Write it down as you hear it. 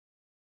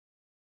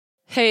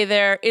Hey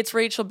there, it's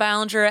Rachel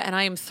Ballinger, and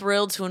I am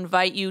thrilled to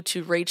invite you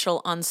to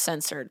Rachel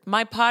Uncensored,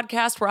 my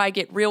podcast where I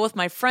get real with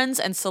my friends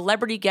and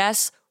celebrity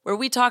guests, where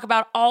we talk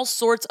about all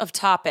sorts of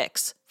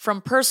topics. From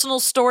personal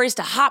stories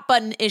to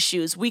hot-button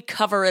issues, we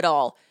cover it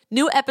all.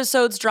 New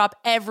episodes drop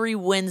every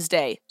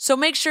Wednesday, so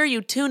make sure you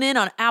tune in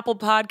on Apple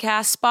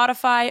Podcasts,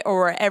 Spotify,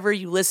 or wherever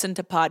you listen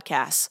to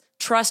podcasts.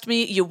 Trust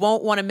me, you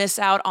won't want to miss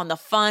out on the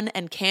fun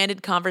and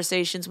candid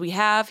conversations we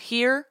have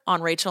here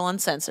on Rachel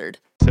Uncensored.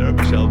 Sarah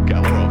Michelle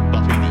Gellar of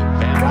Buffy the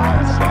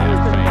Vampire Slayer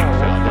fame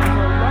found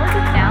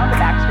out. Now the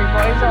Backstreet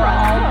Boys are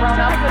all grown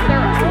up with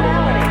their own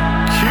reality.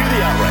 Cue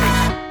the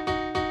outrage.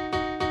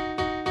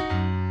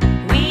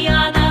 We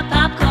are the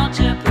pop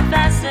culture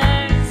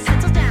professors.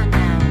 Settle down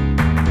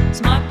now.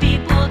 Smart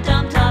people,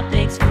 dumb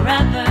topics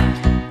forever.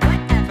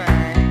 Whatever.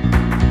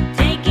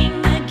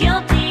 Taking the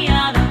guilty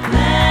out of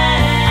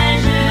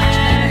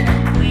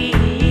pleasure.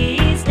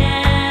 We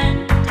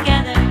stand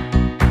together.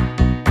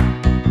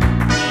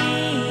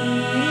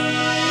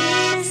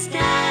 We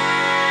stand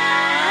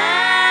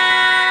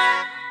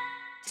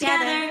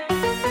together.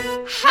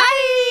 Hi!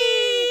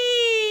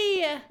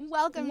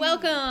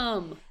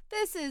 Welcome.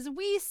 This is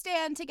We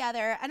Stand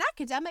Together, an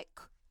academic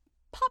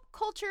pop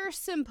culture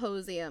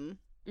symposium.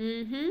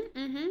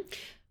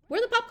 We're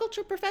the pop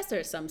culture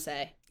professors, some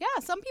say. Yeah,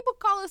 some people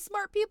call us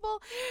smart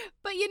people,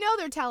 but you know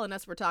they're telling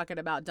us we're talking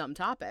about dumb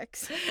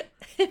topics.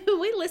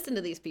 We listen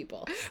to these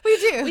people. We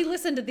do. We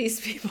listen to these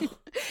people.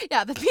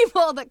 Yeah, the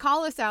people that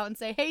call us out and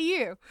say, hey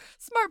you,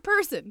 smart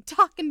person,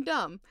 talking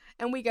dumb.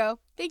 And we go,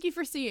 thank you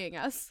for seeing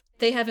us.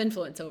 They have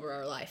influence over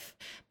our life.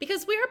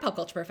 Because we are pop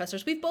culture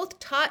professors. We've both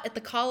taught at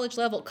the college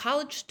level.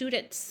 College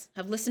students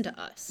have listened to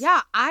us.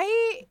 Yeah,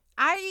 I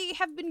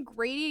have been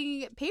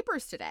grading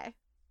papers today.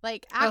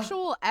 Like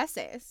actual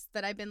essays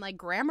that I've been like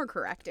grammar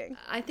correcting.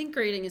 I think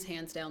grading is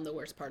hands down the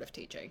worst part of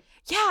teaching.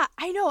 Yeah,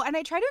 I know. And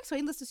I try to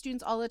explain this to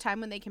students all the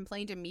time when they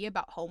complain to me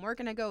about homework.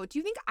 And I go, do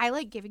you think I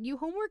like giving you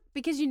homework?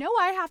 Because you know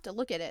I have to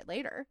look at it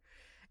later.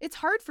 It's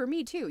hard for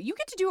me too. You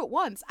get to do it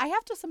once. I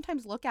have to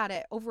sometimes look at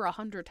it over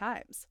 100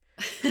 times.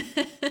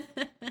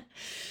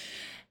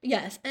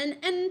 Yes,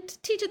 and to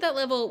teach at that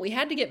level, we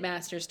had to get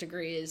master's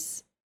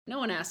degrees. No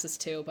one asked us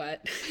to,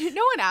 but... No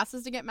one asked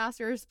us to get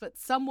masters, but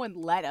someone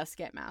let us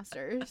get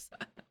masters.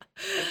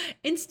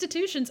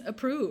 Institutions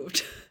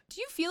approved. Do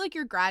you feel like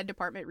your grad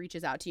department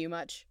reaches out to you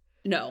much?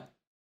 No.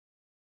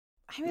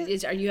 I mean,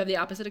 You have the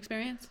opposite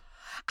experience?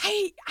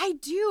 I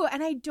do,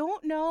 and I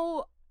don't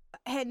know...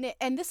 And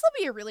this will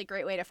be a really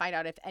great way to find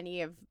out if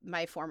any of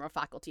my former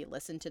faculty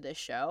listen to this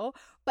show.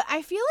 But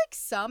I feel like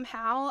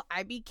somehow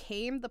I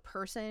became the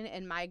person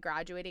in my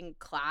graduating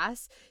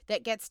class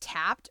that gets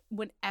tapped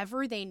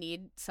whenever they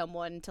need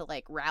someone to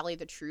like rally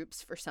the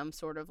troops for some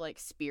sort of like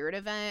spirit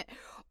event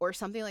or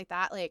something like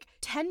that. Like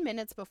 10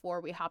 minutes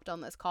before we hopped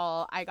on this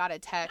call, I got a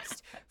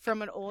text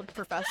from an old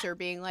professor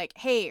being like,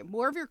 hey,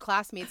 more of your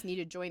classmates need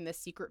to join this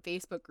secret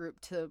Facebook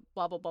group to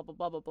blah, blah, blah, blah,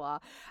 blah, blah, blah.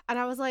 And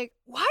I was like,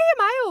 why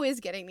am I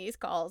always getting these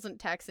calls and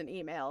texts and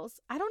emails?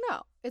 I don't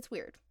know. It's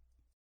weird.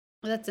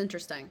 That's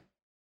interesting.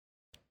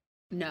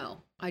 No,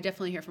 I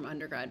definitely hear from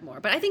undergrad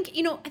more. But I think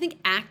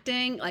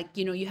acting, like,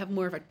 you have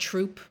more of a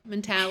troupe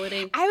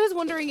mentality. I was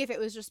wondering if it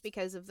was just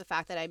because of the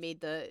fact that I made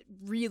the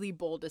really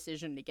bold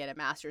decision to get a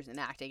master's in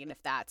acting and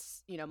if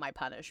that's, my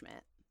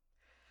punishment.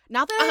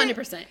 Not that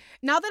 100%.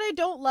 Now that I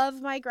don't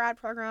love my grad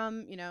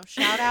program,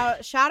 shout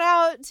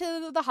out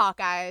to the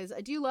Hawkeyes.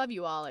 I do love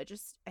you all. I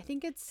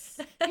think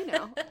it's,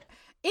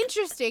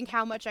 interesting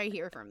how much I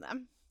hear from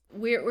them.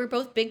 We're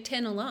both Big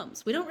Ten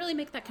alums. We don't really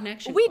make that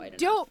connection. We quite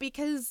don't enough.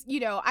 because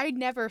I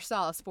never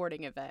saw a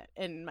sporting event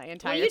in my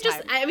entire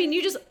time. time.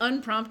 You just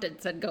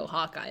unprompted said go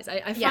Hawkeyes.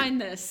 I find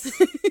this.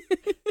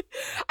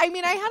 I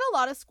mean, I had a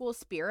lot of school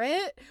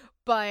spirit,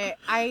 but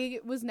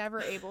I was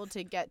never able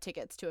to get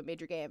tickets to a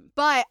major game.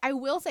 But I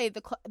will say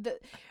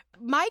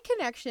my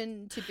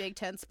connection to Big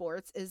Ten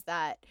sports is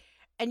that,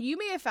 and you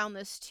may have found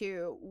this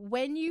too,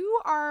 when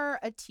you are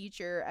a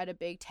teacher at a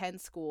Big Ten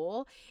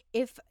school,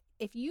 if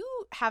you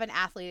have an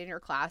athlete in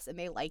your class and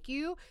they like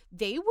you,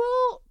 they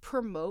will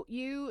promote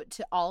you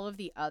to all of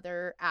the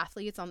other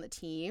athletes on the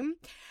team.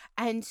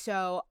 And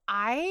so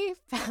I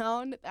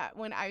found that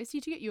when I was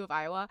teaching at U of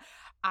Iowa,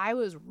 I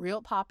was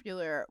real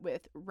popular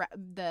with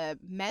the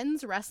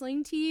men's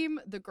wrestling team,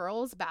 the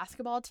girls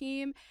basketball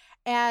team,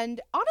 and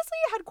honestly,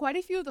 I had quite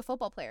a few of the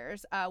football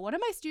players. One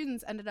of my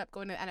students ended up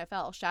going to the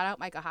NFL. Shout out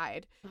Micah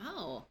Hyde.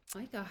 Wow,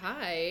 Micah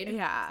Hyde.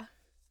 Yeah.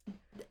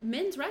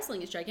 Men's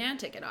wrestling is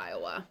gigantic in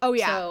Iowa. Oh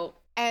yeah. So,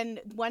 and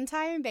one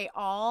time they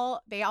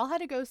all had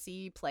to go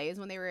see plays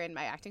when they were in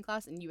my acting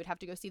class, and you would have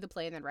to go see the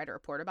play and then write a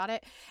report about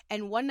it.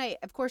 And one night,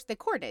 of course, they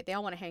coordinate. They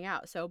all want to hang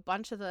out. So a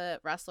bunch of the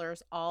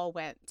wrestlers all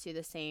went to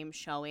the same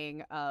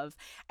showing of,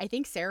 I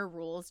think, Sarah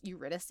Rule's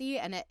Eurydice.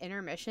 And at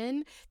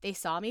intermission, they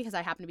saw me because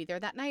I happened to be there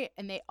that night,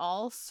 and they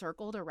all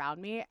circled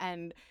around me.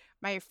 And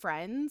my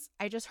friends,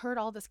 I just heard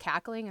all this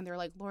cackling, and they're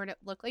like, Lauren, it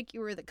looked like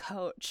you were the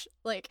coach.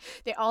 Like,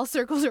 they all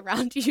circled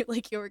around you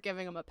like you were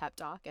giving them a pep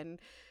talk. And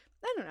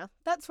I don't know.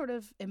 That sort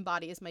of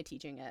embodies my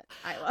teaching at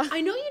Iowa.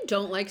 I know you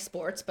don't like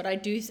sports, but I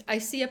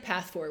see a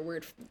path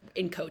forward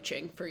in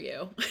coaching for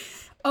you.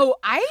 Oh,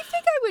 I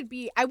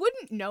think I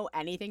wouldn't know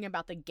anything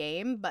about the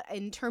game, but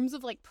in terms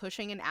of like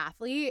pushing an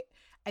athlete,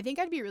 I think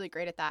I'd be really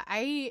great at that.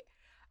 I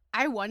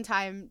one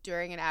time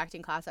during an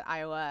acting class at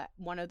Iowa,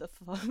 one of the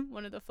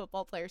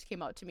football players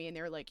came up to me and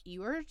they were like,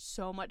 "You are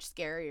so much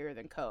scarier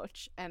than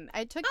coach." And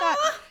I took that.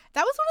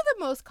 That was one of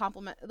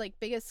the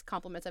biggest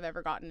compliments I've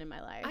ever gotten in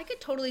my life. I could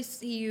totally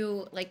see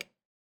you like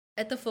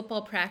at the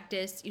football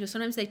practice.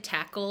 Sometimes they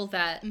tackle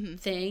that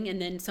thing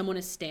and then someone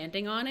is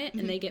standing on it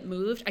and they get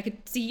moved. I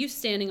could see you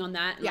standing on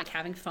that and like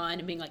having fun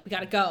and being like, "We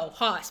gotta go,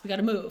 Haas, we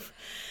gotta move."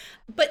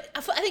 But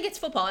I think it's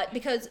football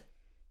because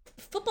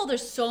football,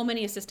 there's so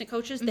many assistant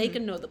coaches, they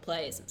can know the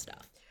plays and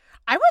stuff.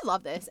 I would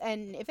love this,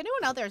 and if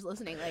anyone out there is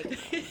listening, like,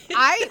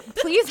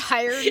 please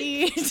hire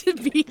me to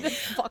be the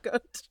football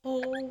coach.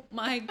 Oh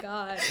my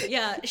God.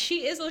 Yeah,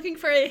 she is looking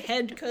for a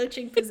head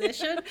coaching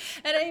position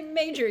at a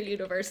major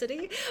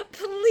university.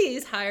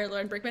 Please hire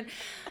Lauren Brickman.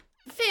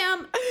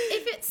 Fam,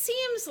 if it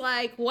seems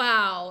like,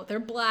 wow, they're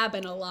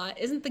blabbing a lot,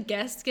 isn't the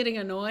guest getting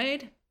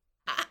annoyed?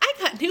 I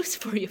got news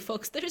for you,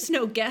 folks. There's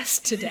no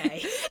guest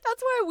today.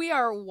 That's why we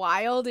are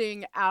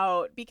wilding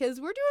out,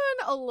 because we're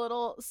doing a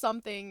little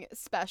something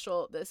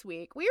special this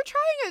week. We are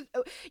trying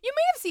you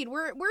may have seen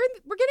we're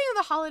getting in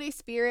the holiday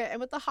spirit, and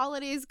with the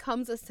holidays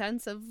comes a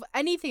sense of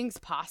anything's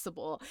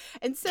possible.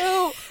 And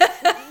so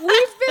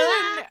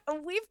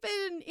we've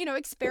been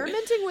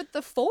experimenting with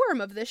the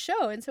form of this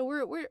show, and so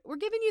we're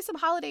giving you some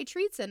holiday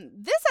treats, and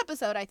this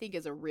episode I think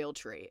is a real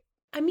treat.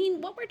 I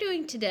mean, what we're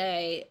doing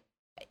today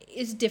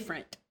is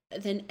different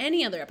than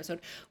any other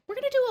episode. We're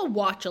going to do a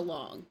watch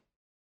along.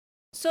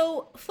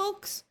 So,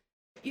 folks,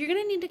 you're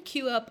going to need to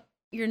queue up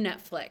your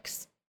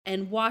Netflix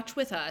and watch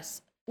with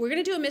us. We're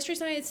going to do a Mystery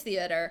Science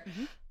Theater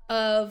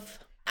of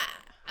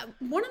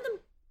one of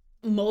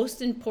the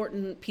most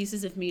important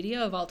pieces of media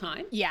of all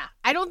time. Yeah.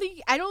 I don't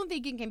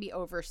think it can be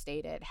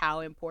overstated how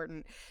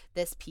important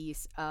this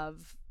piece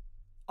of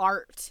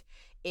art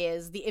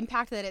is, the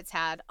impact that it's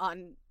had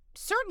on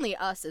certainly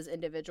us as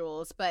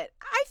individuals, but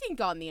I think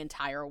on the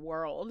entire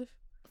world.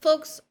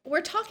 Folks,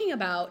 we're talking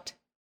about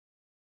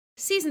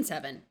Season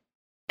 7,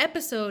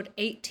 Episode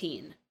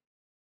 18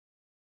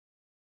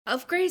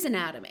 of Grey's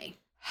Anatomy.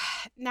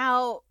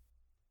 Now,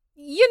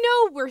 we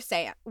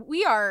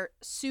are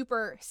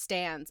super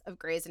stans of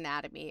Grey's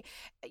Anatomy.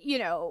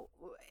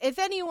 If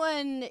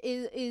anyone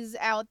is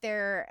out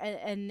there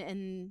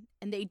and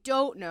they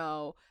don't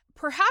know,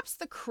 perhaps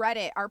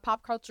our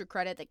pop culture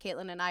credit that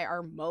Caitlin and I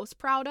are most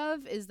proud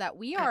of is that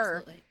we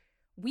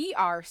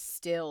are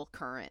still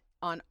current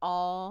on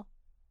all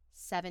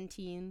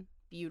 17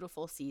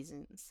 beautiful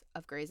seasons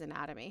of Grey's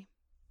Anatomy.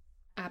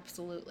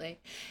 Absolutely.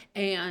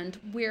 And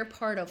we're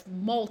part of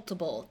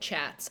multiple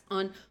chats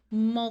on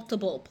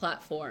multiple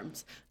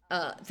platforms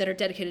that are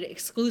dedicated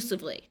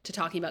exclusively to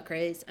talking about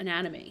Grey's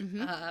Anatomy.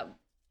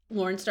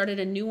 Lauren started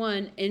a new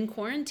one in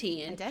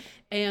quarantine. I did.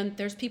 And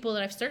there's people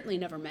that I've certainly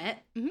never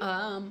met,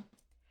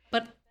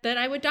 but that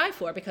I would die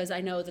for because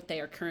I know that they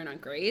are current on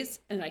Grey's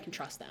and I can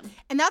trust them.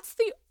 And that's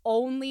the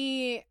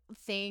only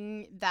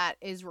thing that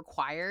is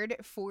required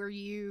for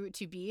you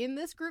to be in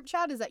this group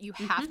chat, is that you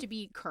have to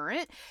be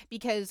current,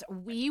 because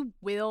we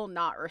will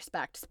not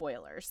respect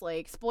spoilers.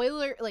 Like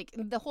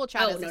the whole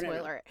chat is a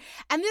spoiler. No.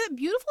 And the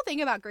beautiful thing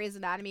about Grey's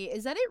Anatomy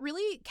is that it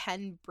really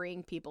can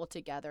bring people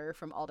together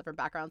from all different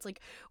backgrounds.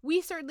 Like,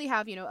 we certainly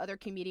have, other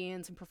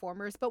comedians and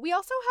performers, but we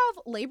also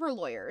have labor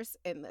lawyers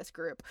in this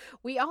group.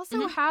 We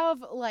also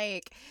have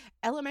like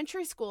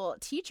elementary school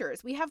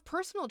teachers. We have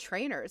personal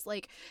trainers.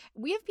 Like,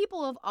 we have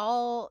people of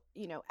all,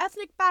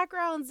 ethnic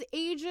backgrounds,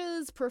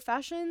 ages,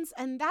 professions,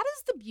 and that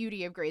is the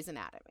beauty of Grey's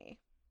Anatomy.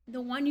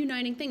 The one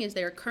uniting thing is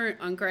they're current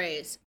on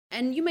Grey's.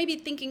 And you may be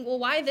thinking, well,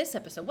 why this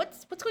episode?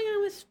 What's going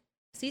on with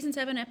Season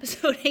 7,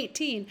 Episode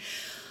 18?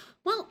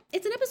 Well,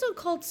 it's an episode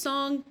called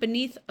Song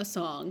Beneath a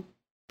Song,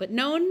 but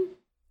known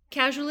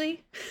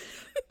casually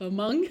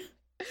among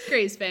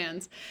Grey's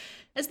fans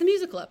as the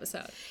musical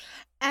episode.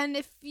 And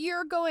if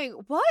you're going,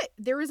 what?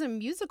 There is a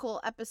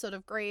musical episode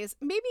of Grey's,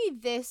 maybe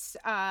this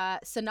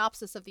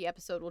synopsis of the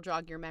episode will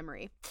jog your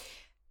memory.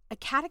 A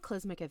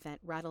cataclysmic event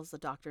rattles the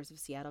doctors of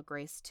Seattle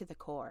Grace to the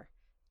core,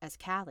 as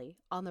Callie,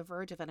 on the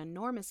verge of an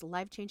enormous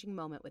life-changing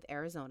moment with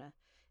Arizona,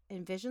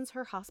 envisions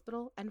her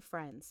hospital and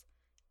friends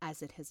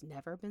as it has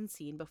never been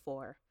seen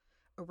before.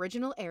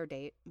 Original air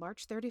date,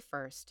 March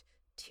 31st,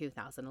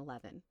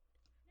 2011.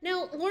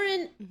 Now,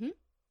 Lauren,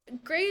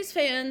 Grey's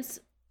fans...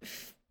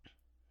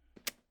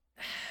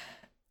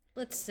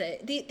 let's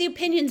say the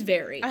opinions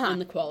vary on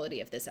the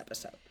quality of this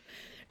episode.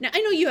 Now,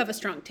 I know you have a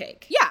strong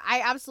take. Yeah,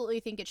 I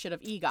absolutely think it should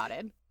have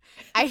EGOT'd.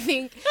 I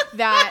think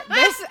that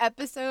this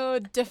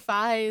episode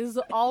defies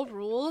all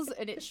rules,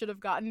 and it should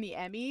have gotten the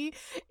Emmy.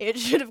 It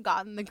should have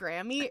gotten the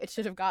Grammy. It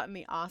should have gotten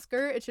the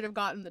Oscar. It should have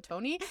gotten the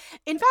Tony.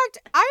 In fact,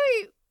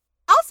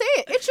 I'll say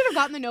it. It should have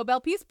gotten the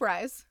Nobel Peace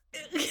Prize.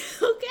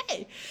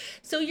 Okay.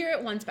 So you're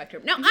at one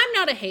spectrum. Now, I'm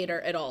not a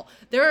hater at all.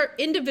 There are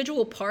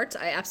individual parts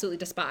I absolutely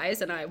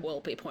despise, and I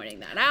will be pointing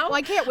that out. Well,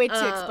 I can't wait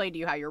to explain to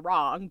you how you're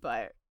wrong,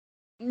 but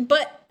I'm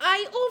glad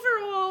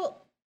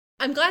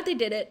they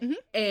did it, Mhm.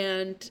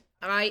 and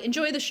I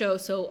enjoy the show,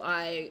 so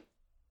I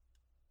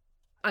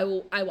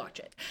watch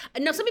it.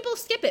 Now, some people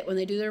skip it when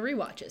they do their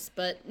rewatches,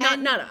 but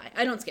not I.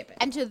 I don't skip it.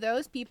 And to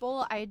those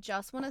people, I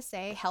just want to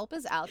say help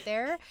is out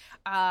there.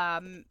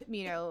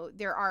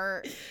 There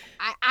are,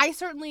 I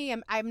certainly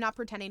am, I'm not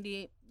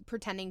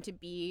pretending to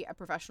be a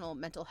professional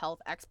mental health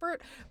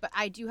expert, but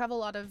I do have a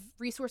lot of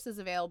resources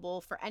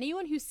available for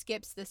anyone who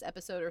skips this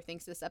episode or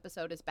thinks this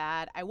episode is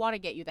bad. I want to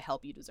get you the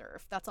help you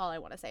deserve. That's all I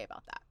want to say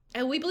about that.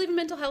 And we believe in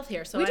mental health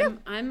here, so We do.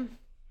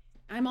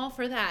 I'm all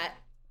for that.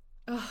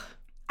 Ugh.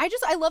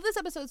 I love this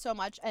episode so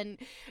much. And,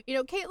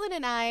 Caitlin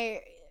and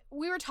I,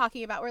 we were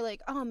talking about, we're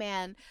like, oh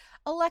man,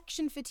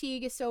 election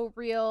fatigue is so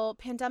real,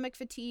 pandemic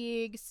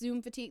fatigue,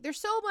 Zoom fatigue. There's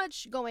so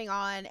much going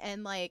on.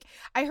 And like,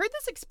 I heard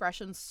this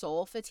expression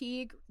soul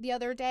fatigue the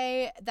other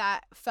day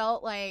that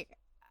felt like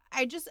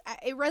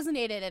it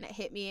resonated and it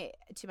hit me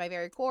to my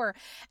very core.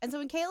 And so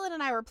when Caitlin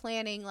and I were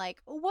planning, like,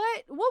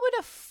 what would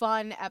a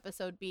fun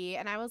episode be?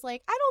 And I was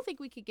like, I don't think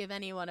we could give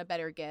anyone a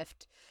better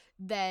gift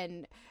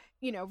than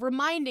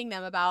reminding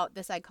them about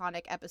this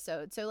iconic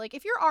episode. So like,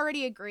 if you're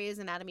already a Grey's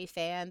Anatomy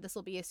fan, this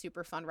will be a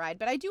super fun ride.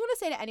 But I do want to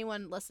say to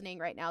anyone listening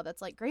right now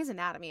that's like, Grey's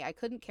Anatomy, I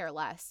couldn't care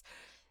less.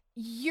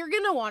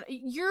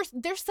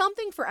 There's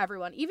something for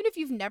everyone. Even if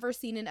you've never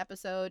seen an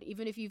episode,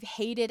 even if you've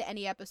hated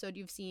any episode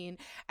you've seen,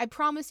 I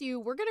promise you,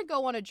 we're going to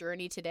go on a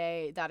journey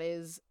today that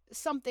is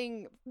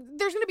something,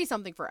 there's going to be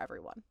something for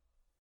everyone.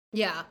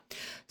 Yeah.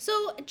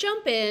 So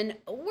jump in.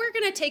 We're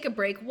going to take a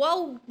break.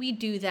 While we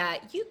do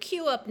that, you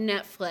queue up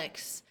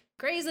Netflix,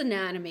 Grey's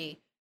Anatomy,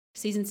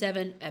 Season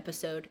 7,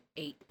 Episode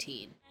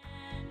 18.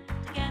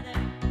 Together.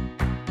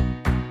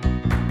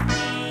 We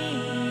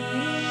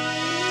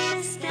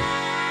stand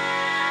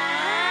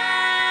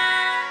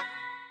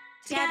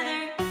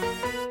together.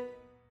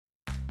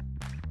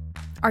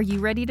 Are you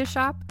ready to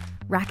shop?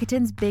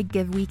 Rakuten's Big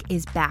Give Week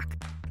is back.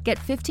 Get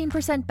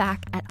 15%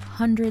 back at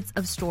hundreds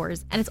of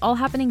stores, and it's all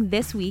happening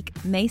this week,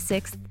 May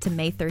 6th to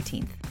May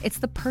 13th. It's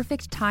the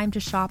perfect time to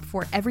shop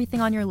for everything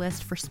on your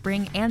list for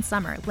spring and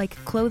summer, like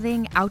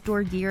clothing,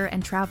 outdoor gear,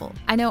 and travel.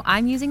 I know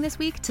I'm using this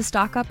week to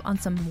stock up on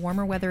some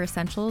warmer weather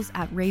essentials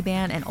at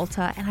Ray-Ban and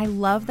Ulta, and I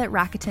love that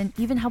Rakuten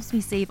even helps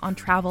me save on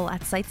travel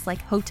at sites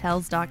like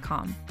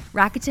Hotels.com.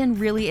 Rakuten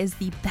really is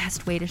the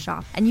best way to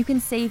shop, and you can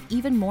save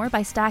even more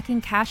by stacking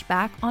cash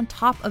back on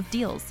top of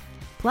deals.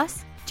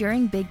 Plus,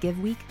 during Big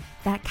Give Week,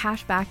 that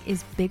cash back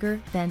is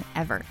bigger than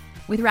ever.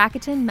 With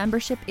Rakuten,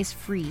 membership is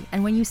free,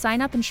 and when you sign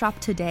up and shop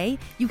today,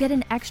 you get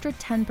an extra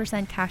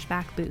 10% cash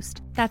back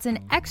boost. That's an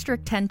extra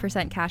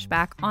 10% cash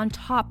back on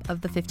top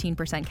of the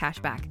 15% cash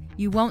back.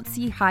 You won't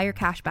see higher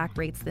cash back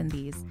rates than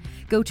these.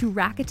 Go to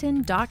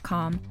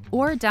Rakuten.com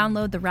or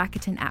download the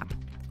Rakuten app.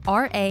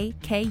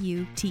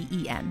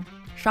 Rakuten.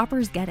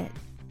 Shoppers get it.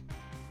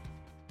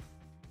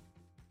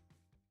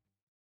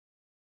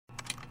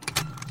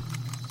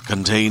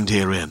 Contained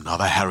herein are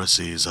the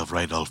heresies of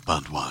Radolf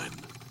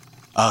Burntwine,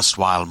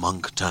 erstwhile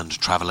monk turned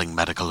traveling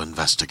medical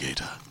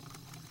investigator.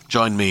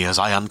 Join me as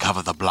I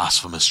uncover the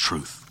blasphemous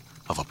truth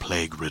of a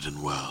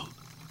plague-ridden world,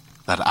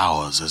 that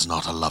ours is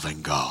not a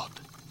loving God,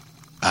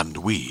 and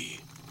we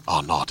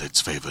are not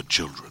its favored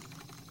children.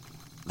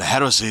 The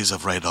heresies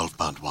of Radolf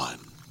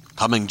Burntwine,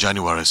 coming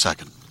January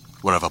 2nd,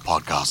 wherever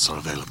podcasts are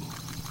available.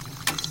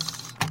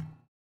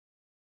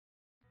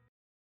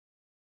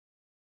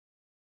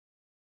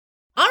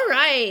 All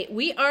right,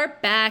 we are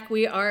back.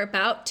 We are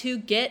about to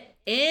get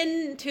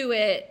into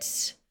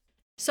it.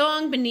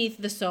 Song beneath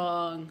the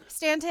song.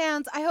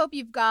 Stantans, I hope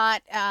you've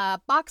got a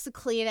box of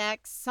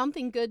Kleenex,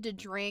 something good to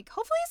drink,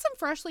 hopefully some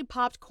freshly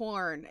popped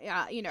corn.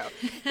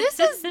 This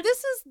is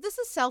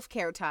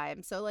self-care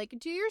time. So like,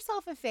 do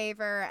yourself a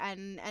favor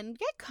and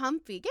get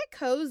comfy, get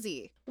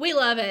cozy. We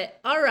love it.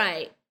 All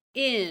right,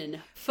 in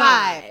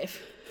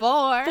 5,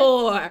 4,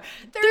 4,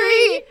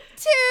 3,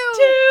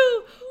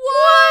 2,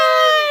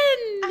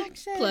 1.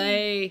 Action.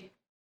 Play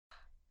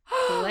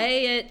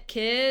it,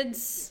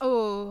 kids.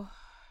 Oh,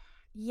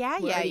 yeah.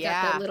 Got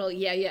that little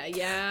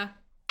yeah.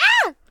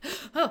 Ah!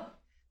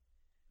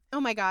 Oh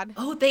my God.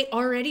 Oh, they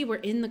already were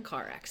in the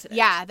car accident.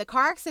 Yeah, the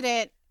car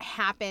accident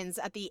happens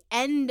at the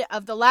end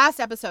of the last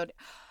episode,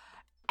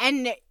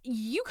 and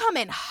you come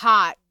in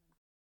hot.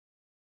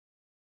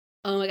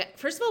 Oh my God.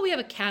 First of all, we have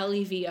a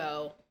Cali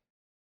VO.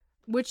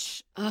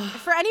 Which,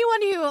 for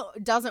anyone who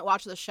doesn't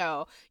watch the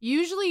show,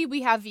 usually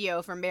we have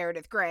VO from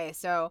Meredith Grey.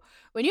 So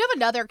when you have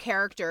another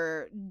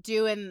character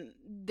doing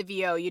the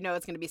VO, you know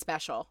it's going to be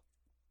special.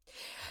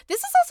 This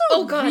is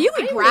also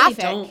really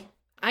graphic.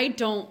 I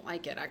don't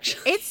like it,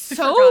 actually. It's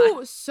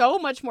so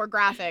much more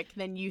graphic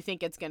than you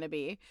think it's going to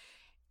be.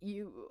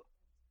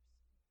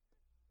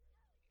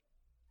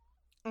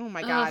 Oh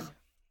my God.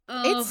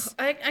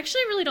 I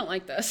actually really don't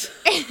like this.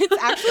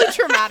 It's actually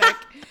traumatic.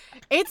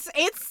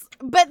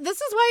 But this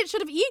is why it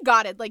should have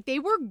EGOT'd. Like, they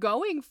were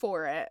going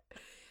for it.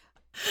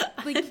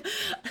 Like,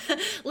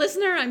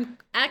 listener, I'm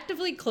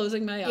actively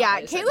closing my yeah,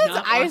 eyes. I'm Caitlin's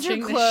not eyes are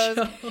watching this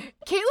closed. show.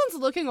 Caitlin's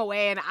looking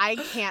away, and I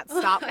can't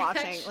stop I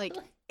watching. actually- Like,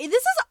 this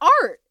is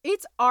art.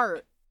 It's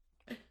art.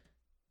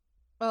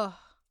 Ugh.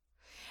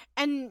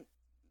 And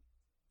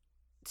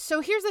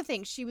so here's the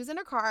thing. She was in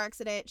a car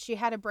accident. She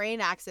had a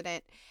brain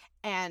accident,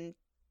 and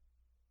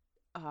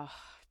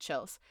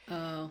chills.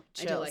 Oh,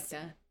 I do Chills. like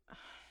that.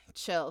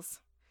 Chills.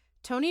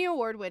 Tony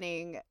Award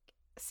winning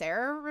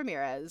Sarah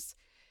Ramirez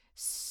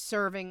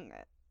serving.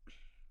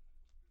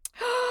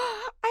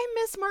 I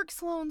miss Mark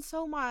Sloan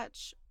so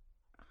much.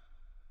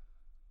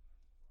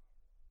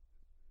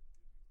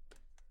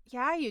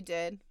 Yeah, you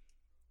did.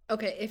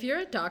 Okay, if you're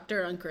a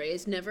doctor on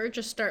Grey's, never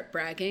just start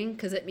bragging,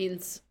 because it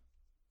means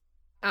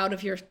out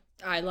of your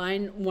eye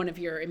line, one of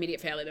your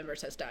immediate family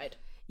members has died.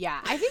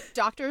 Yeah, I think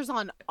doctors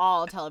on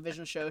all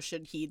television shows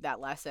should heed that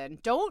lesson.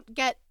 Don't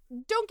get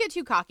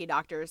too cocky,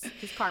 doctors,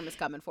 because karma's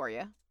coming for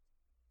you.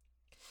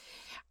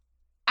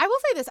 I will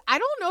say this. I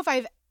don't know if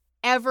I've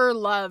ever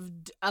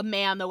loved a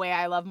man the way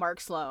I love Mark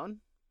Sloan.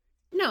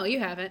 No, you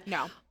haven't.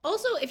 No.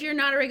 Also, if you're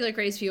not a regular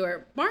Grey's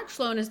viewer, Mark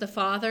Sloan is the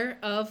father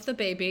of the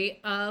baby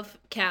of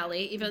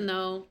Callie, even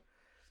though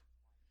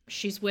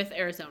she's with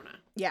Arizona.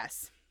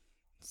 Yes.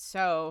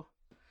 So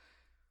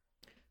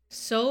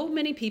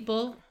many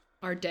people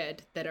are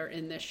dead that are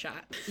in this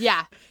shot.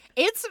 yeah,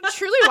 it's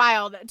truly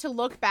wild to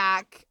look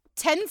back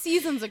 10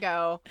 seasons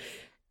ago.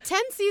 10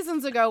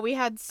 seasons ago, we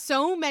had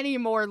so many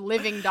more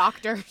living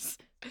doctors.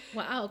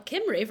 Wow,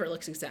 Kim Raver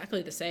looks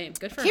exactly the same.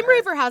 Good for Kim her.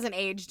 Raver hasn't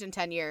aged in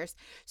 10 years.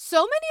 So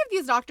many of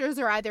these doctors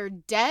are either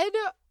dead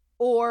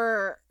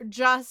or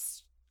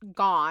just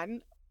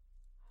gone.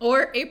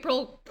 Or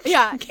April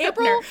Yeah, Kepner,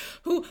 April.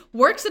 who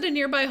works at a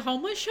nearby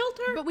homeless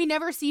shelter. But we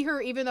never see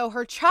her, even though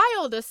her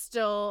child is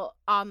still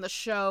on the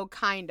show,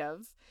 kind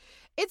of.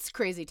 It's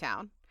crazy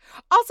town.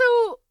 Also,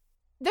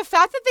 the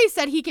fact that they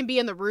said he can be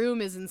in the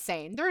room is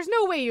insane. There's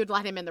no way you'd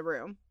let him in the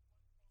room.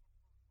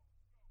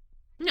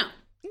 No.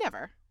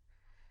 Never.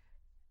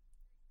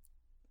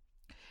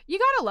 You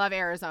gotta love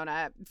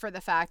Arizona for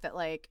the fact that,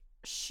 like,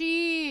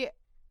 she's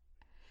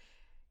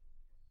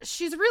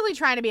really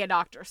trying to be a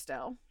doctor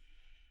still.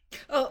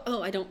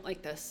 Oh, I don't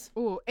like this.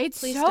 Ooh, it's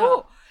Please so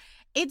stop.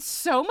 it's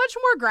so much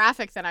more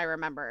graphic than I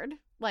remembered.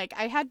 Like,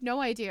 I had no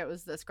idea it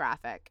was this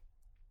graphic.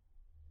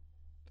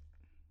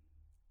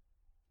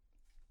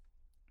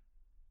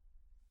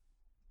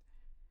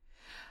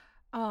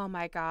 Oh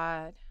my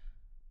god.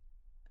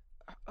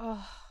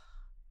 Oh.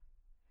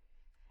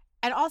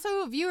 And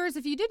also, viewers,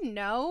 if you didn't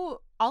know,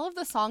 all of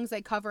the songs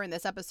they cover in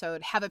this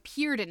episode have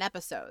appeared in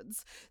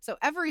episodes. So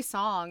every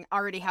song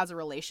already has a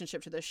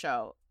relationship to the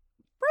show.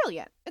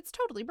 Brilliant. It's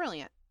totally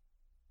brilliant.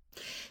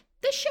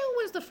 This show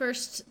was the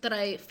first that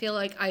I feel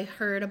like I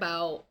heard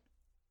about.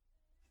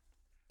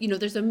 You know,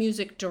 there's a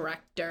music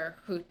director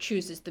who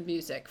chooses the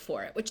music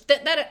for it, which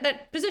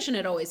that position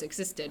had always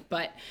existed,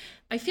 but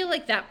I feel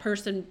like that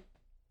person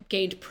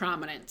gained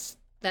prominence.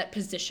 That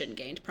position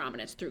gained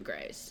prominence through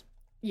Grey's.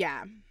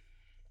 Yeah.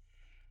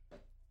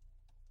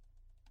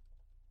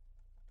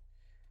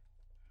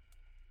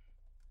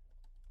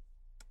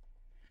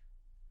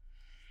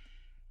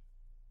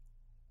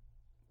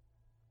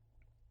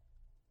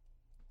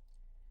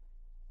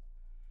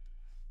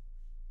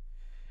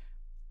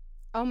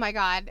 Oh my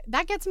god,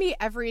 that gets me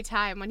every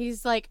time when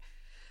he's like,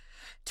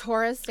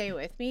 Torres, stay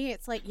with me.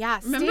 It's like, yeah,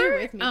 stay Remember,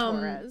 with me,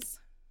 Torres.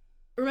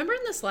 Remember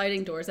in the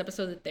Sliding Doors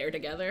episode that they're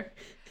together?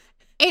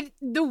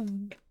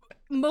 The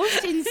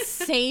most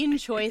insane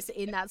choice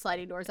in that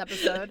Sliding Doors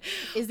episode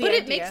is the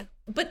idea.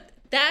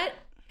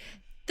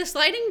 The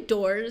Sliding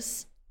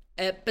Doors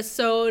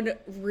episode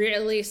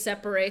really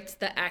separates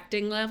the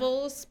acting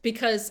levels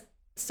because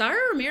Sarah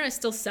Ramirez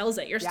still sells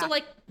it. You're still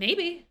like,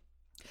 maybe.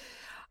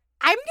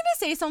 I'm going to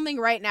say something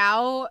right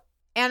now,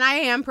 and I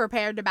am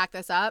prepared to back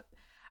this up.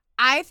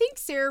 I think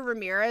Sarah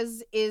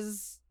Ramirez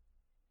is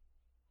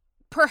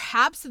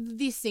perhaps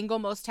the single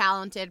most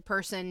talented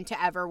person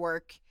to ever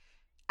work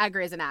at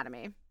Grey's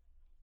Anatomy.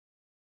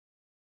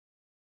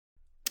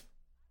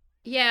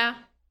 Yeah,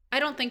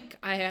 I don't think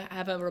I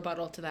have a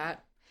rebuttal to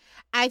that.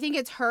 I think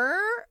it's her,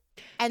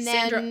 and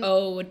then Sandra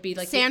Oh would be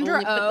like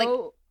Sandra the only,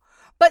 Oh.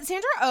 But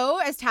Sandra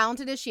Oh, as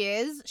talented as she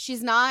is,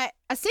 she's not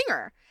a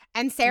singer.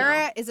 And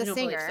Sarah is a I don't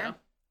believe singer.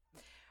 so.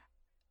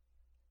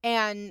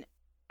 And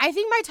I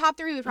think my top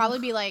three would probably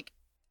be like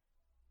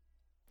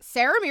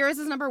Sarah Ramirez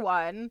is number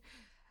one.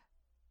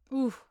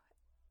 Ooh.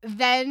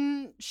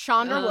 Then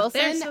Chandra Oh,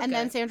 they're Wilson so and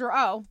then good. Sandra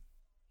Oh.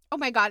 Oh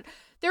my god.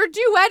 They're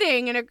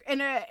duetting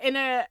in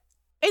a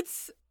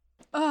it's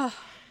For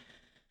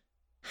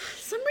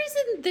some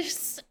reason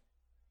this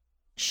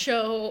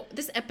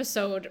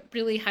episode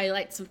really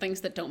highlights some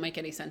things that don't make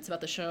any sense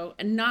about the show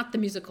and not the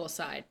musical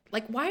side.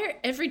 Like, why are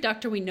every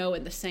doctor we know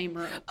in the same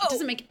room? It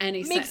doesn't make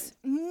any makes sense.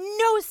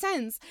 no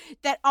sense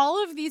that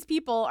all of these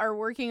people are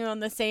working on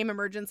the same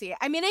emergency.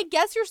 I mean, I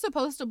guess you're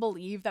supposed to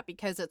believe that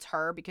because it's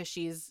her, because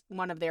she's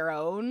one of their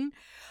own.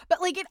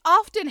 But like, it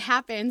often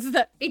happens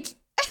that It's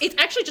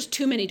actually just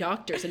too many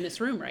doctors in this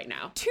room right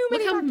now. Too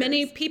many Look how doctors.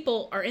 many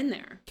people are in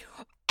there.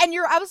 And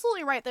you're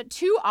absolutely right that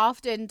too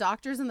often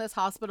doctors in this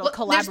hospital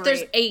collaborate.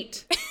 There's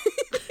 8.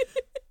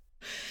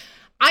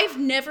 I've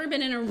never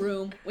been in a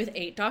room with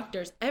 8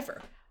 doctors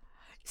ever.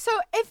 So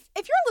if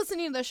you're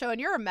listening to the show and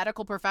you're a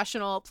medical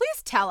professional,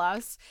 please tell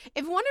us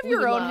if one of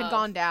your own had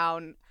gone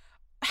down,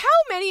 how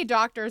many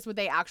doctors would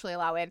they actually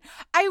allow in?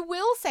 I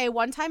will say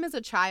one time as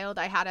a child,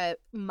 I had a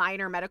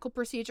minor medical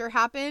procedure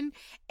happen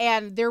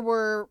and there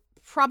were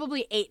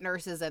probably 8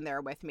 nurses in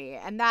there with me.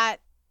 And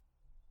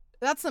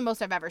that's the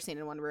most I've ever seen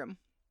in one room.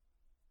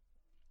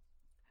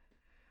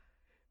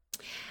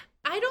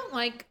 I don't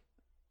like...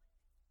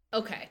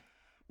 Okay.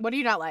 What do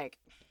you not like?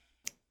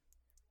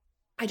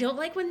 I don't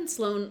like when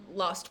Sloan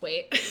lost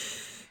weight.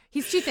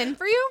 He's too thin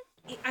for you?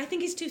 I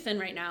think he's too thin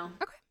right now.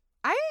 Okay.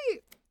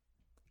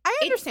 I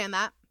understand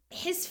that.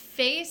 His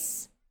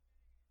face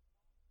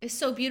is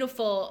so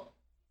beautiful,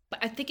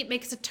 but I think it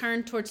makes a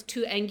turn towards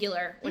too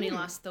angular when he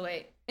lost the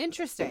weight.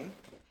 Interesting.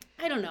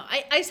 I don't know.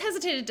 I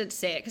hesitated to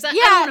say it because I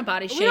Yeah, don't want to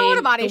body shame. we don't want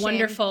to body shame.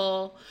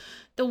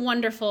 The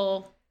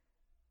wonderful.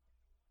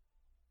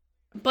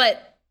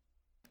 But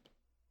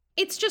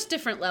it's just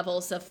different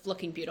levels of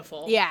looking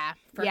beautiful. Yeah.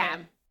 For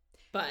him.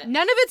 But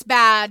none of it's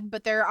bad,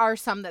 but there are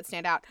some that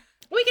stand out.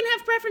 we can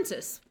have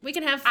preferences. We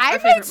can have. I our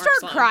might favorite start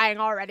Mark Sloan. crying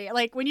already.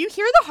 Like when you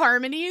hear the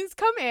harmonies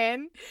come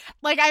in,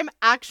 like I'm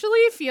actually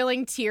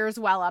feeling tears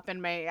well up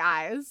in my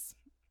eyes.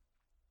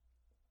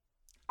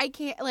 I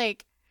can't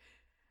like.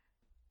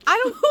 I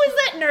don't. Who is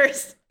that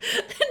nurse?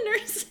 The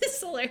nurse is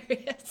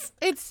hilarious.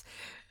 It's.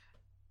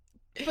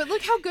 But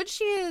look how good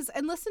she is,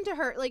 and listen to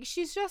her. Like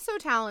she's just so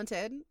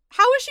talented.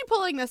 How is she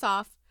pulling this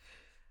off?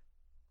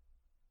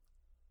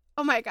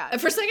 Oh my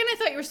god! For a second, I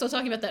thought you were still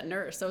talking about that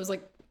nurse. I was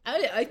like,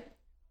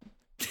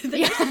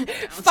 Yeah.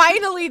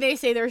 Finally, they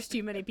say there's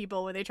too many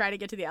people when they try to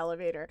get to the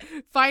elevator.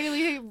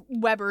 Finally,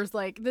 Weber's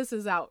like, this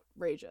is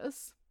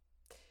outrageous.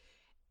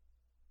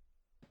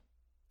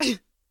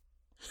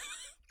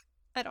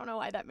 I don't know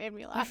why that made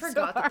me laugh. I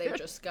forgot so that they hard.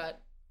 just got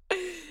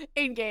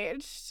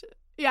engaged.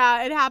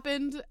 Yeah, it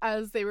happened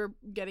as they were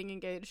getting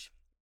engaged.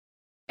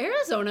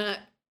 Arizona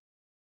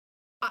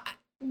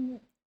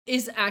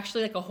is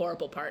actually like a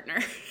horrible partner.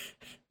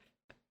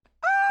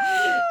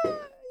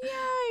 Yeah,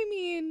 I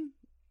mean,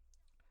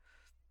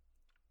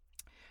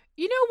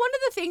 you know, one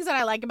of the things that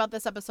I like about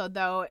this episode,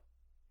 though,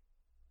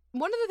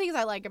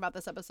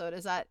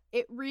 is that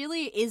it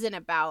really isn't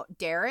about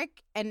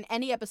Derek, and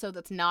any episode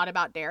that's not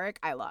about Derek,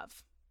 I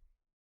love.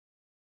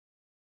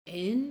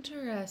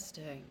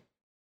 Interesting.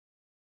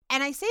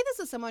 And I say this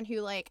as someone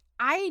who, like,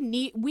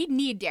 we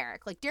need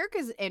Derek. Like, Derek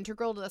is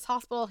integral to this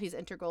hospital. He's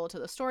integral to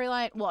the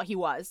storyline. Well, he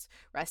was.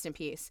 Rest in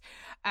peace.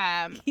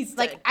 He's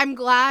like, dead. I'm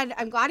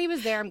glad he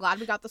was there. I'm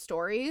glad we got the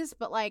stories.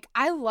 But, like,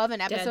 I love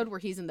an episode where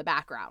he's in the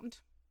background.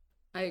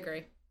 I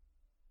agree.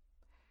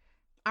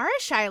 All right,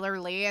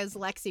 Shyler Lee as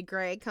Lexi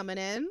Gray coming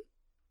in.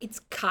 It's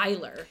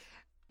Kyler.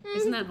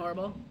 Isn't that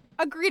horrible?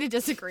 Agree to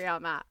disagree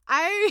on that.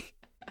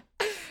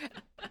 Kyler,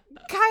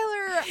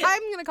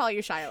 I'm going to call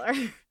you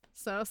Shyler.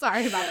 So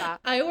sorry about that.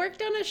 I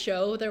worked on a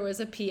show. There was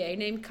a PA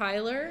named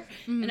Kyler,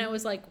 and I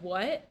was like,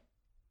 "What?"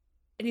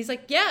 And he's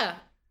like, "Yeah."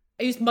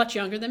 He was much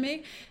younger than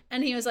me,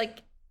 and he was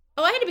like,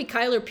 "Oh, I had to be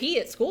Kyler P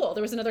at school.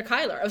 There was another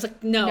Kyler." I was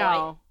like,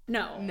 "No,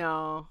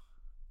 no."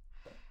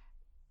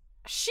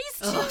 She's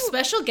too. Ugh,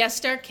 special guest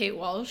star Kate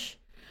Walsh.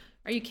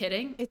 Are you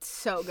kidding? It's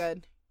so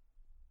good.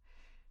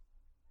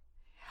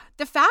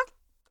 The fact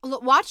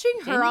watching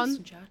her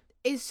on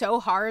is so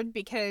hard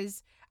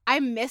because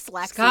I miss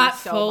Lexi Scott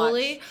so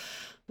Foley. much.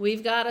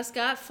 We've got a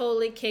Scott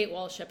Foley Kate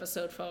Walsh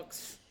episode,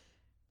 folks.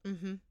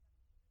 Mm-hmm.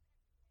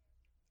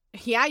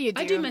 Yeah, you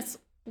do. I do miss.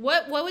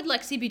 What would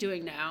Lexi be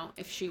doing now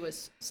if she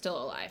was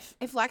still alive?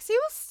 If Lexi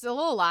was still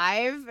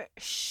alive,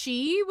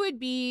 she would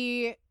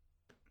be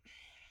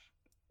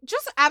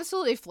just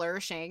absolutely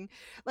flourishing.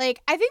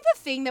 Like, I think the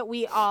thing that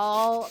we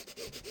all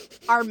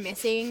are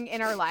missing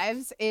in our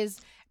lives is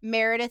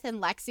Meredith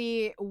and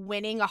Lexi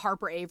winning a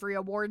Harper Avery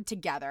Award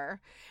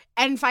together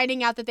and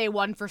finding out that they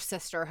won for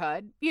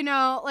sisterhood. You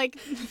know, like...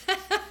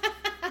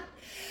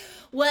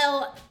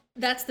 Well,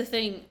 that's the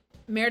thing.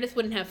 Meredith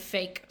wouldn't have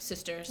fake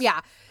sisters.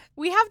 Yeah.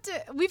 We've had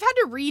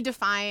to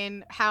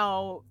redefine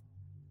how,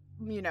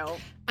 you know...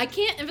 I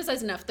can't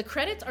emphasize enough. The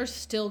credits are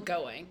still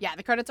going. Yeah,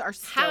 the credits are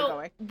still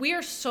going. We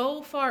are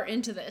so far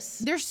into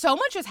this. There's so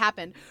much has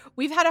happened.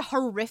 We've had a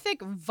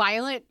horrific,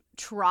 violent,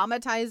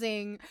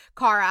 traumatizing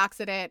car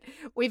accident.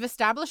 We've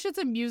established it's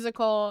a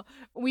musical.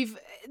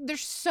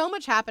 There's so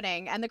much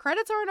happening, and the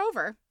credits aren't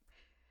over.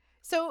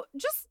 So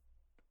just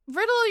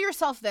riddle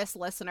yourself this,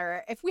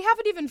 listener. If we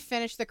haven't even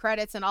finished the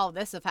credits and all of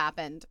this have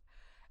happened,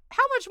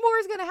 how much more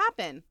is going to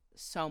happen?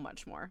 So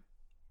much more.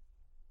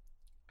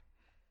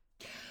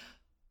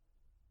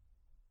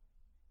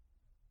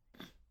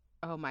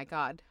 Oh my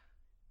God.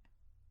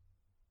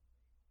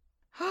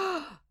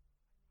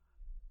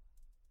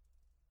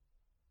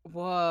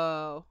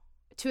 Whoa.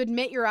 To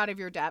admit you're out of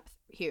your depth,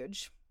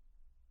 huge.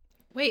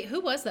 Wait, who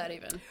was that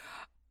even?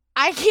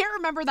 I can't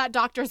remember that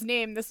doctor's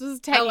name. This was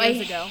 10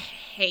 years ago. I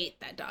hate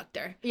that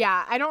doctor.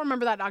 Yeah, I don't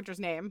remember that doctor's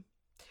name.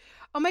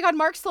 Oh my God,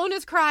 Mark Sloan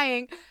is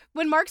crying.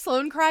 When Mark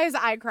Sloan cries,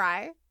 I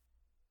cry.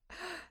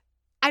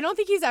 I don't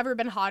think he's ever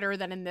been hotter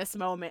than in this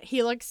moment.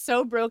 He looks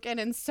so broken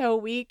and so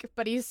weak,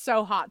 but he's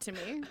so hot to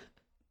me.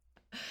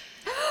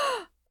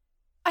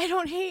 I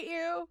don't hate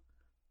you.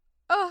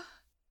 Oh.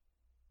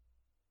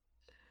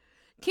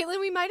 Caitlin,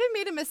 we might have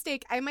made a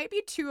mistake. I might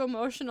be too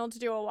emotional to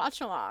do a watch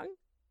along.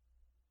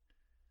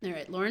 All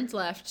right, Lauren's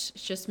left.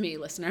 It's just me,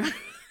 listener.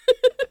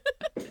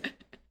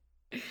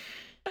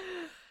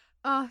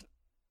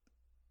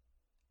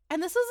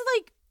 And this is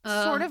like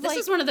sort of this like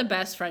is one of the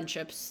best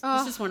friendships.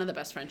 This is one of the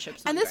best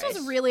friendships. and on this was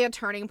Grace. really a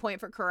turning point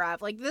for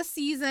Karev. Like this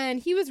season,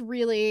 he was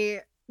really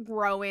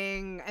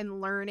growing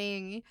and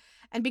learning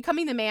and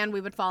becoming the man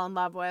we would fall in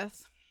love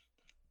with.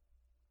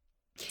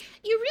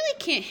 You really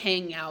can't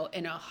hang out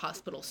in a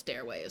hospital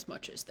stairway as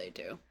much as they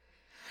do.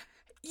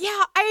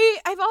 Yeah,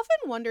 I've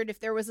often wondered if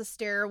there was a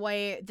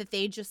stairway that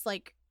they just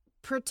like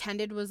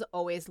pretended was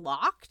always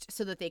locked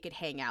so that they could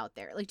hang out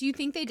there. Like, do you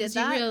think they did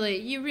that?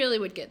 You really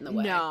would get in the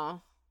way.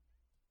 No.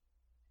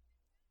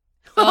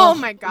 Oh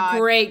my God.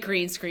 Great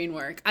green screen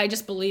work. I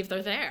just believe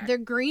they're there. The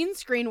green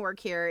screen work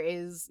here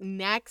is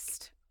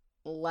next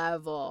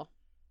level.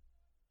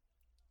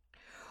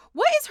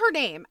 What is her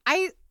name?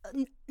 I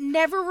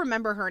never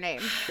remember her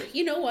name.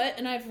 You know what?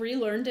 And I've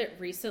relearned it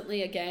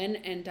recently again,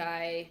 and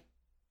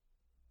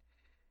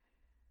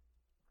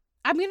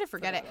I'm going to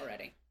forget it.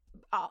 already.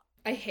 Oh,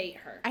 I hate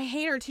her. I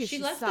hate her too. She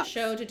She left sucks. the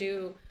show to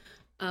do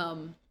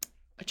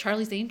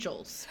Charlie's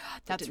Angels.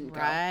 that That's didn't go.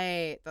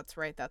 right. That's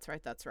right.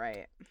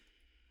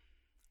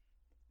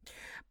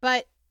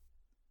 But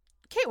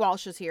Kate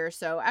Walsh is here,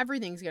 so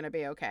everything's going to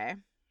be okay.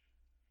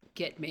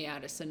 Get me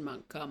Addison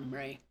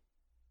Montgomery.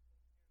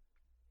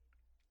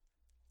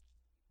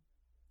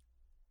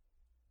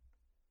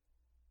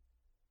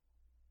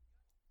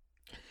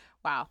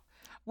 Wow.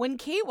 When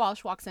Kate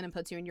Walsh walks in and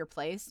puts you in your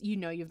place, you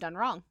know you've done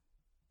wrong.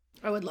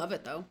 I would love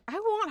it, though. I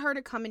want her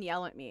to come and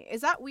yell at me.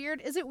 Is that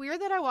weird? Is it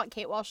weird that I want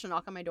Kate Walsh to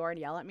knock on my door and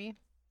yell at me?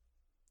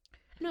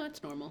 No,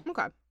 it's normal.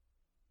 Okay.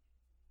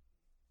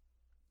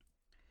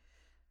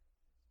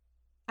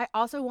 I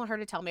also want her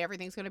to tell me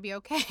everything's going to be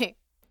okay.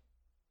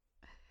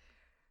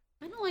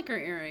 I don't like her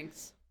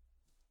earrings.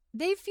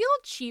 They feel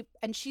cheap,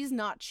 and she's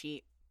not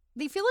cheap.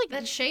 They feel like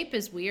That shape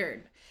is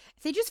weird.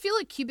 they just feel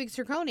like cubic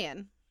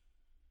zirconian.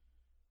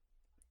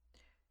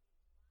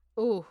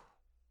 Ooh.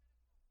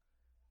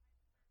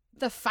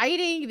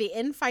 The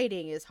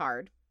infighting is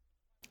hard.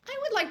 I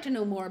would like to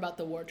know more about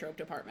the wardrobe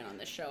department on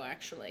this show,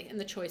 actually, and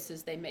the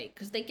choices they make,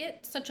 because they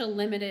get such a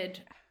limited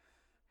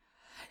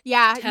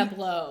Yeah.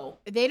 tableau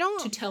They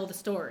don't. to tell the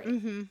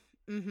story.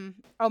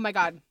 Oh my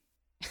God.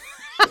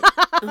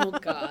 Oh,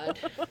 God.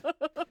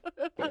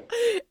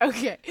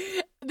 Okay.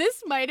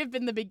 This might have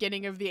been the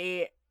beginning of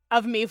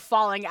me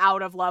falling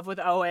out of love with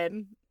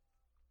Owen.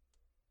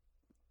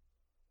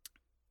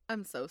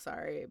 I'm so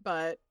sorry,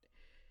 but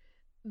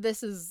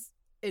this is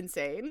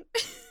insane.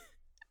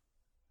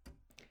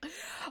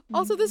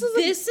 Also, this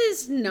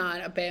is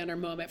not a banner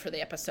moment for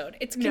the episode.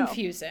 It's No.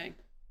 confusing.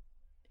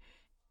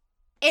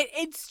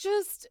 it's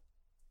just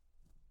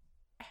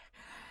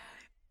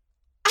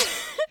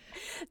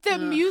the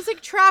Ugh.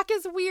 music track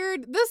is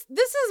weird. This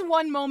is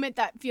one moment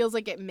that feels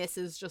like it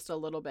misses just a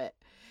little bit.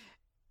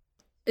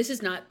 This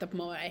is not the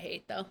moment I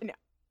hate, though. No.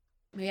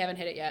 We haven't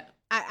hit it yet.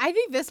 I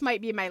think this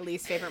might be my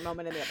least favorite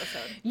moment in the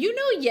episode. You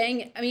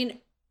know,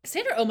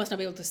 Sandra Oh must not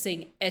be able to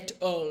sing at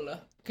all,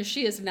 because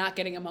she is not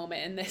getting a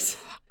moment in this.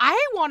 I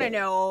want to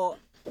know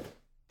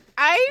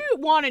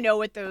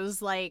what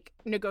those like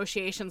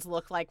negotiations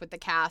look like with the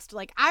cast.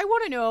 Like, I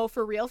want to know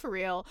for real,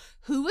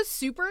 who was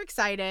super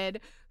excited,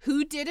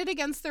 who did it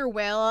against their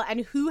will,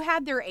 and who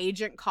had their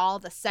agent call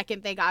the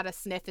second they got a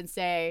sniff and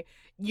say,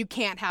 you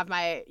can't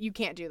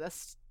do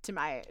this to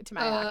my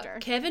actor.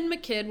 Kevin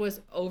McKidd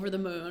was over the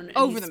moon.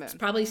 Over the moon.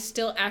 Probably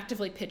still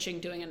actively pitching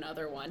doing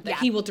another one that Yeah.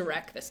 he will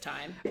direct this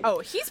time. Oh,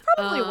 he's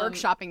probably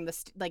workshopping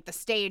the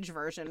stage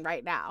version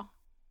right now.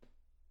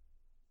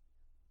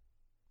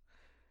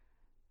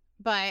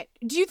 But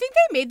do you think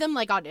they made them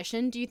like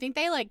audition? Do you think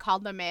they like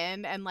called them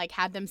in and like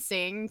had them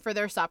sing for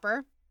their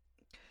supper?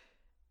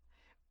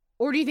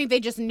 Or do you think they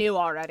just knew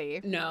already?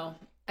 No,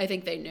 I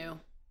think they knew.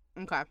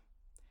 Okay.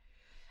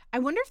 I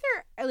wonder if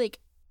they're like,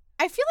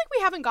 I feel like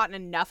we haven't gotten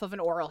enough of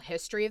an oral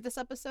history of this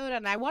episode,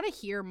 and I want to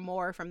hear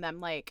more from them.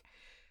 Like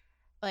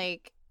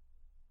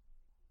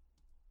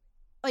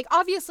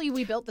obviously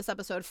we built this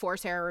episode for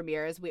Sarah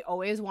Ramirez. We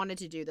always wanted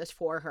to do this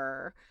for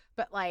her,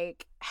 but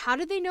like, how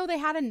did they know they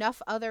had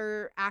enough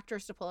other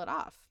actors to pull it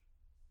off?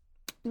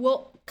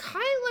 Well,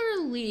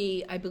 Kyler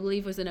Lee, I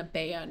believe, was in a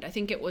band. I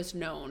think it was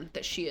known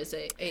that she is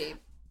a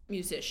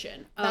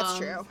musician. That's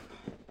true.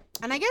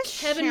 And I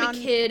guess Kevin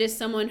McKidd is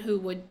someone who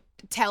would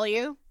tell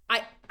you.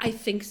 I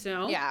think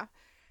so. Yeah.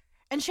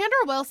 And Chandra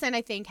Wilson,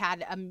 I think,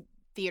 had a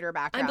theater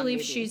background. I believe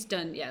maybe. she's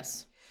done,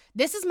 yes.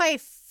 This is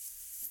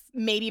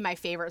maybe my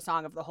favorite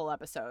song of the whole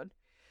episode.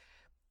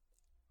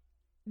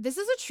 This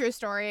is a true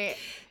story.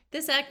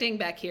 This acting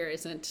back here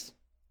isn't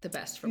the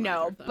best for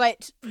No, either of them.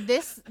 but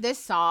this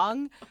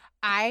song,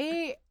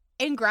 it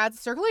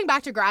circling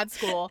back to grad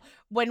school,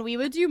 when we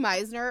would do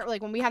Meisner,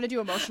 like when we had to do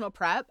emotional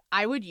prep,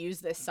 I would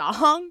use this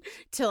song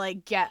to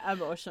like get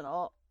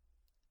emotional.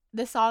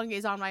 This song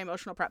is on my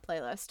emotional prep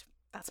playlist.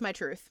 That's my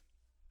truth.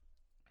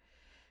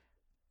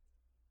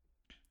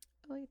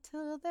 Wait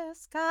till the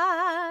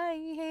sky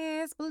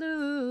is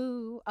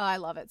blue. Oh, I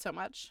love it so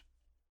much.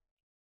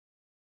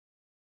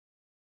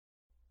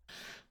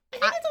 I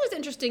think it's always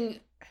interesting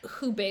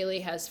who Bailey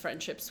has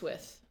friendships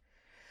with.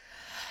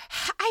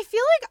 I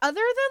feel like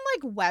other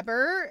than like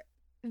Weber,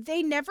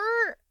 they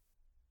never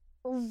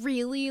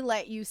really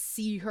let you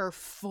see her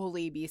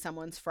fully be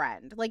someone's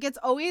friend. Like it's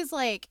always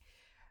like,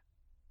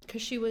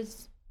 Because she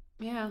was,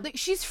 yeah. like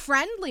she's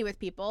friendly with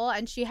people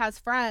and she has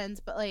friends,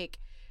 but like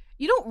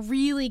you don't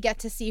really get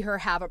to see her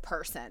have a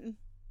person,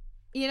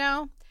 you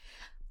know?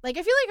 Like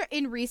I feel like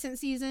in recent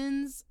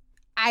seasons,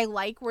 I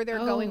like where they're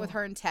going with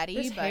her and Teddy.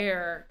 His but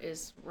hair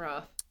is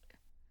rough.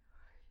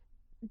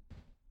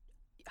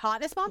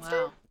 Hotness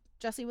Monster? Wow.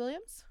 Jesse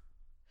Williams?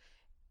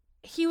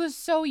 He was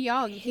so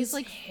young. He's His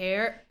like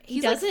hair.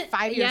 he's like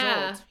 5 years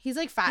old. He's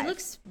like 5. He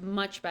looks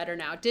much better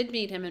now. Did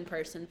meet him in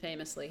person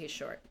famously. He's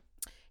short.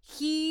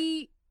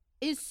 He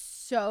is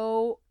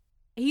so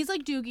he's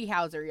like Doogie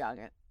Howser young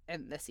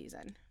in this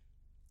season.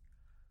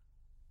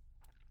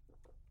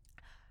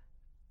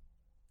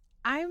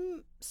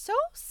 I'm so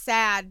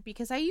sad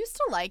because I used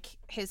to like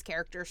his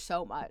character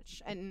so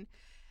much, and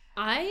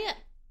when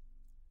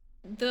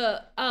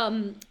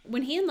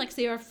he and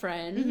Lexi are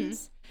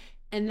friends,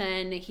 and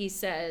then he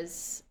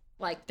says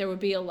like there would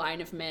be a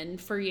line of men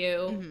for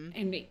you,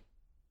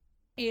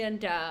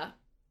 and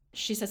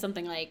she says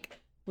something like,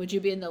 "Would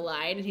you be in the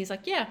line?" And he's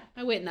like, "Yeah,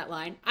 I wait in that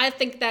line." I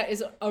think that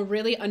is a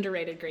really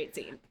underrated great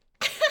scene.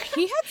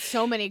 he had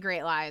so many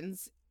great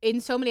lines in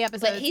so many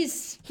episodes. But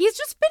he's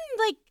just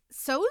been like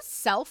so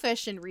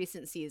selfish in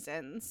recent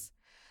seasons.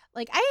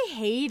 Like I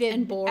hated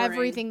And boring.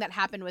 everything that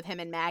happened with him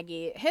and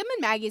Maggie. Him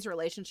and Maggie's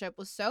relationship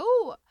was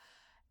so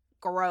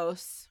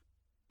gross.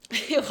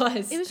 it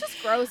was. It was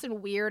just gross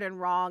and weird and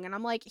wrong. And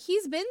I'm like,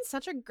 he's been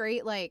such a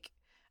great, like,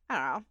 I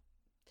don't know.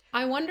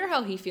 I wonder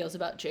how he feels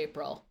about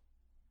Japril.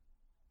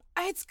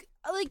 It's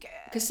like,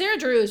 Because Sarah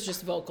Drew is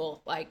just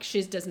vocal. Like,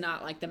 she does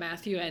not like the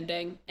Matthew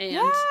ending. And,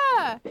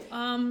 yeah, the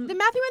Matthew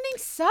ending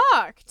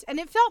sucked, and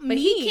it felt but mean.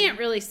 he can't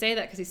really say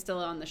that because he's still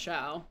on the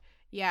show.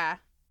 Yeah.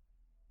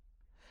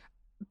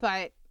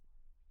 But,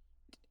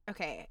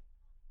 okay.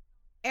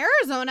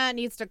 Arizona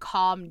needs to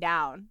calm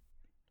down.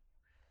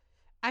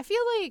 I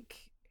feel like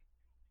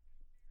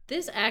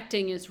This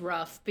acting is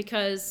rough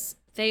because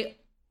they...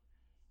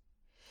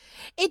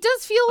 it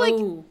does feel like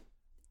Oh.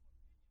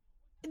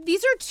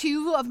 these are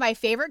two of my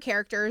favorite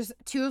characters,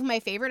 two of my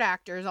favorite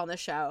actors on the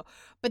show.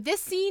 But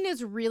this scene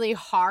is really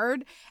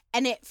hard,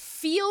 and it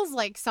feels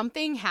like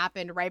something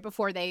happened right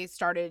before they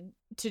started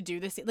to do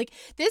this. Like,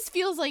 this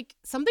feels like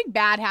something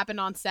bad happened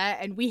on set,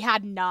 and we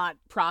had not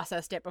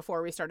processed it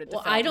before we started to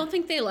Well, film. I don't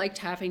think they liked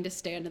having to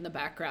stand in the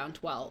background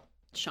while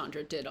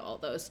Chandra did all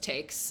those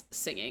takes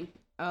singing.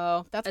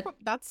 Oh,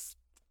 that's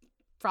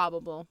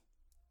probable.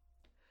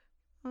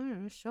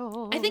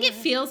 Sure. I think it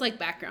feels like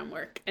background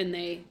work, and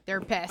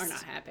They're pissed. are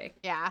not happy.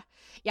 Yeah.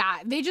 Yeah.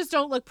 They just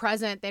don't look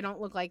present. They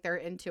don't look like they're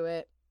into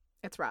it.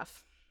 It's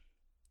rough.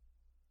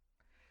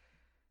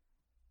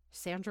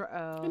 Sandra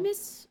Oh.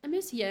 I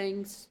miss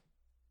Yang's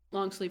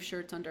long sleeve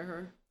shirts under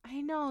her.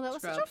 I know. That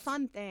was such a Scrubs.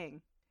 fun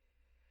thing.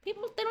 They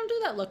don't do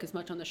that look as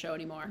much on the show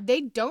anymore.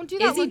 They don't do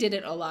that Izzy look did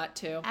it a lot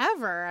too.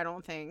 ever, I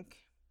don't think.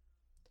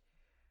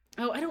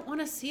 Oh, I don't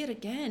want to see it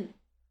again.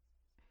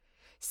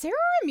 Sarah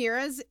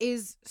Ramirez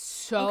is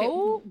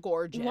so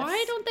gorgeous.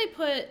 Why don't they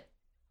put...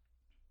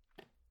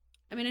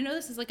 I mean, I know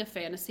this is like a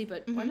fantasy,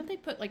 but why don't they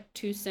put like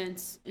 2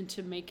 cents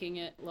into making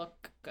it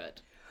look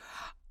good?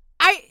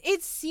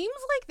 It seems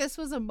like this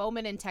was a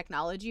moment in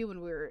technology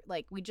when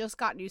we just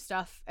got new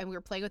stuff and we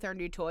were playing with our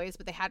new toys,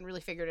 but they hadn't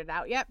really figured it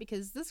out yet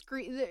because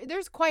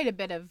there's quite a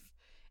bit of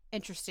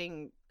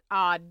interesting,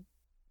 odd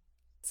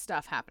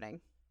stuff happening.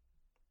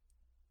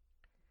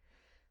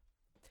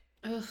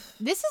 Ugh.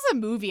 This is a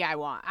movie I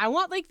want. I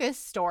want like this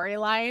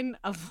storyline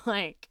of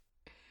like,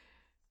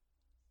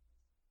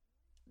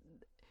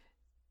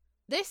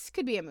 this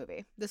could be a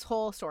movie. This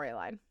whole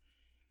storyline.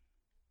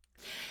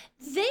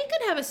 They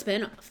could have a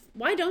spin-off.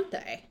 Why don't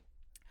they?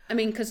 I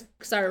mean, because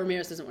Sarah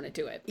Ramirez doesn't want to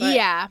do it. But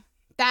Yeah,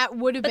 that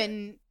would have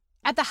been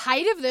at the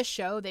height of this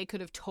show. They could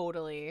have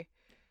totally.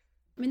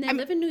 I mean, they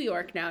live in New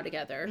York now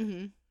together.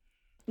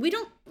 Mm-hmm. We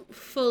don't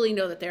fully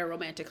know that they're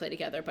romantically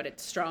together, but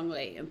it's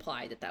strongly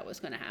implied that was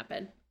going to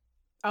happen.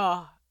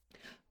 Oh,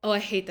 I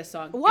hate the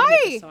song. I why?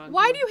 hate the song.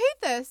 Why do you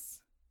hate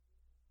this?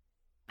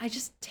 I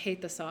just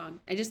hate the song.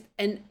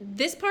 And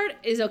this part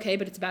is okay,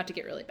 but it's about to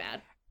get really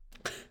bad.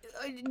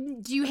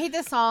 Do you hate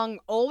this song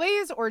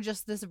always, or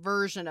just this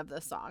version of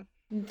this song?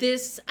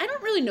 I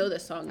don't really know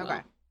this song well,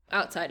 Okay.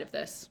 outside of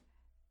this.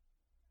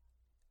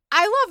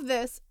 I love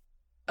this.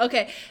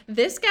 Okay,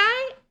 this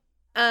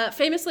guy,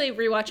 famously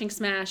rewatching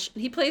Smash,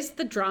 he plays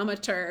the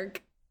dramaturg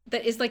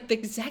that is like the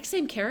exact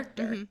same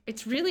character. Mm-hmm.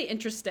 It's really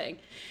interesting.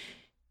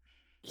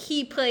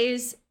 He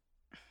plays,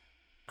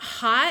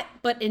 hot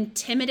but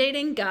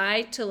intimidating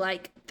guy to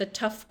like the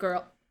tough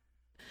girl.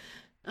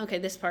 Okay,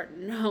 this part,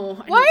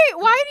 no. Why do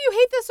you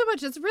hate this so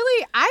much? It's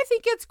really, I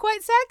think it's quite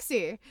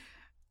sexy.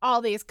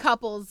 All these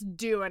couples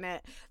doing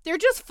it. They're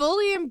just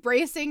fully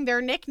embracing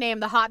their nickname,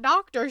 the Hot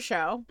Doctor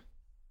Show.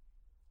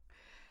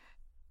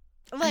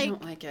 I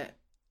don't like it.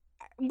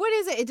 What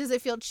is it? Does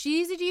it feel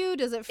cheesy to you?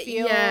 Does it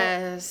feel...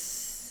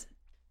 Yes.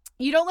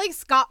 You don't like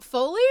Scott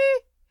Foley?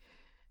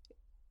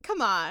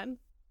 Come on.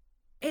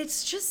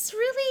 It's just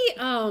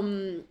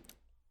really,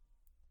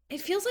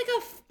 it feels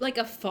like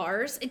a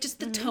farce. It just,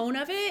 the tone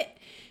of it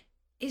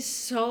is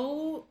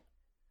so...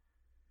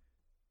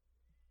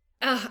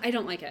 I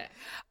don't like it.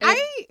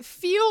 I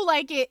feel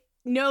like it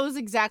knows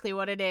exactly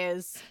what it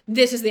is.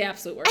 This is the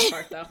absolute worst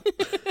part, though.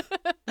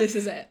 This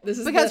is it. This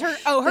is because her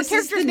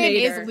character's name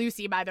nadir. is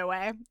Lucy, by the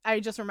way. I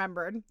just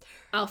remembered.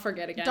 I'll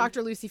forget again.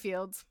 Dr. Lucy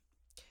Fields.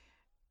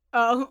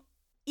 Oh,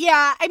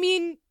 yeah. I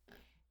mean,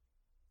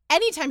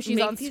 anytime she's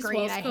on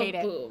screen, I hate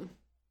it. Boom.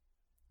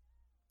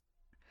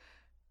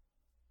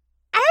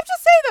 I have to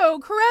say though,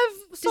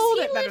 Karev sold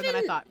it better than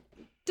I thought.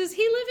 Does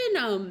he live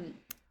in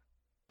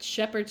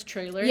Shepard's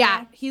trailer?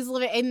 Yeah, now? he's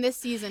living in this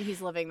season.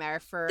 He's living there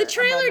for the a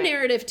trailer moment.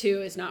 narrative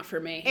too is not for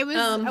me. It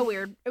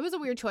was a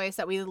weird choice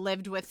that we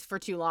lived with for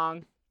too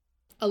long.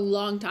 A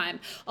long time.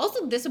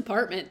 Also, this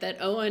apartment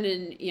that Owen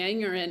and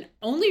Yang are in,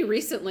 only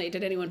recently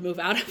did anyone move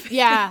out of it.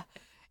 Yeah,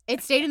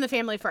 it stayed in the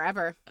family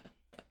forever.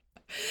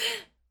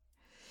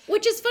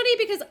 Which is funny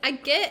because I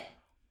get,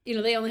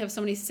 they only have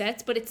so many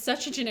sets, but it's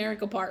such a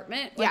generic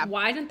apartment. Like, yeah.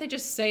 Why didn't they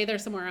just say they're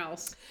somewhere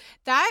else?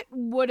 That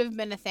would have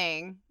been a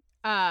thing.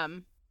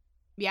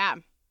 Yeah.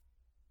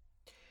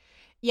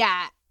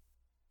 Yeah.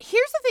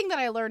 Here's the thing that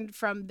I learned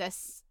from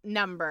this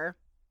number.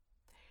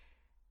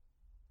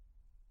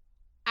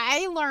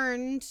 I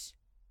learned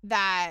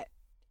that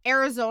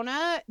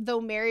Arizona, though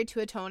married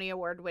to a Tony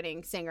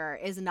Award-winning singer,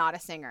 is not a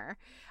singer.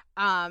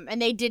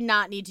 And they did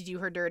not need to do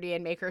her dirty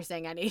and make her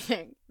sing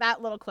anything.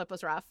 That little clip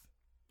was rough.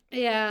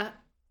 Yeah.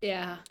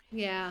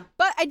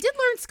 But I did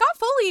learn Scott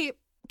Foley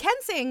can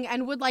sing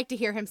and would like to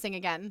hear him sing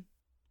again.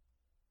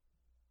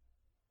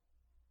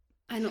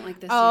 I don't like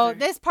this either.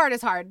 This part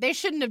is hard. They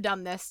shouldn't have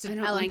done this to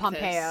Ellen like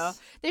Pompeo.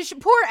 This.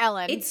 Poor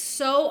Ellen. It's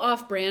so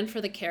off-brand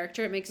for the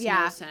character. It makes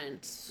no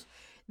sense.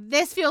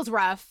 This feels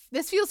rough.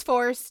 This feels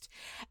forced.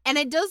 And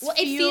it does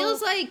it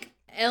feels like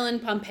Ellen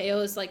Pompeo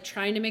is like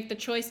trying to make the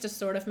choice to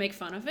sort of make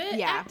fun of it,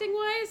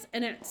 acting-wise.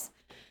 And it's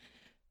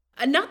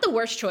not the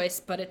worst choice,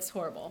 but it's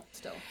horrible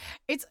still.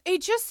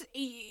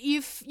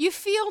 You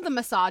feel the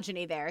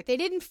misogyny there. They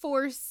didn't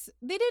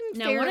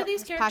Now, one of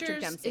these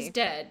characters is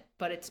dead,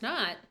 but it's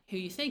not who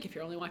you think if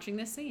you're only watching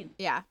this scene.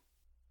 Yeah.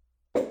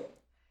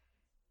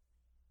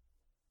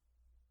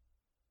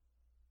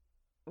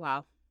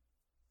 Wow.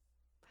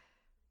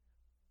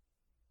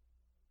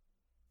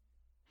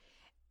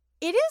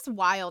 It is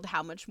wild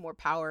how much more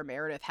power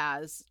Meredith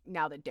has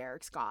now that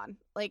Derek's gone.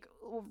 Like,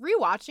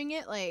 rewatching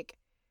it, like...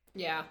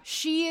 Yeah.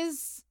 She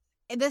is...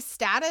 The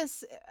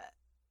status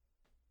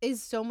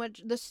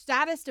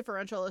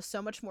differential is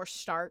so much more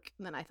stark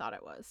than I thought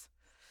it was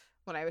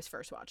when I was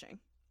first watching.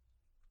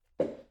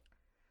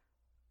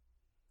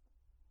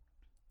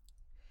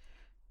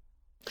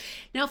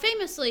 Now,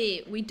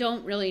 famously, we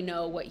don't really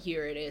know what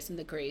year it is in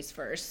the Greys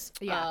first.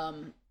 Yeah.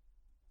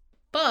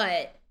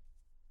 But...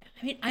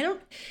 I mean,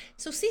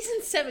 so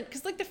season 7,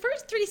 because like the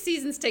first 3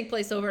 seasons take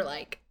place over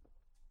like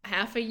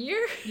half a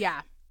year.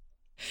 Yeah.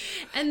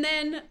 And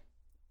then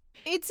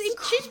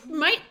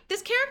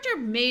this character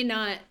may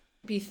not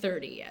be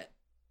 30 yet.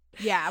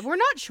 Yeah, we're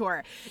not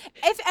sure.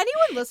 If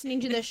anyone listening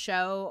to this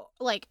show,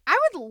 like, I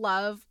would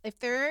love if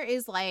there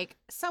is like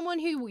someone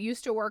who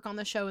used to work on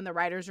the show in the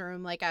writer's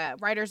room, like a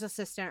writer's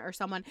assistant or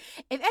someone,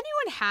 if anyone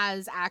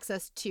has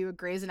access to a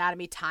Grey's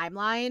Anatomy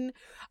timeline,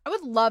 I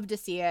would love to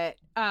see it.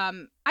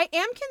 I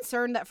am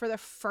concerned that for the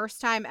first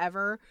time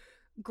ever,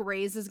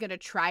 Grey's is going to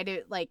try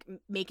to like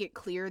make it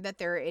clear that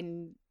they're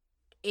in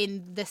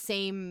the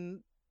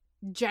same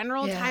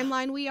general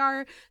timeline we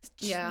are.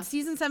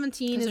 Season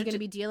 17 is going to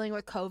be dealing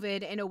with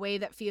COVID in a way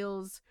that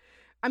feels...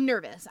 I'm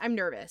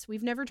nervous.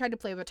 We've never tried to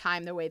play with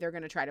time the way they're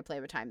going to try to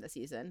play with time this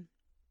season.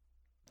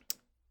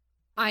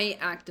 I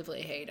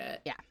actively hate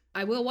it. Yeah.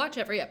 I will watch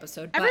every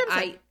episode, but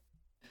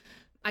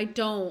I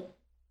don't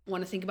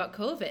want to think about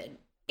COVID.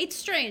 It's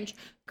strange.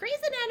 Grey's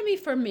Anatomy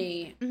for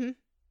me,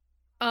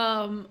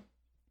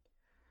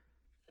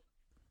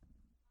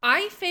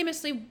 I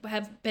famously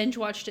have binge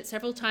watched it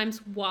several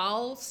times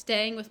while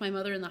staying with my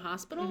mother in the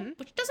hospital,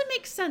 which doesn't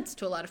make sense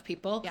to a lot of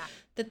people. Yeah.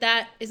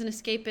 That is an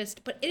escapist,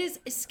 but it is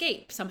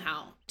escape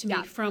somehow to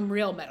me from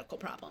real medical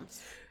problems.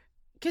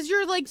 Because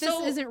you're like, this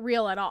isn't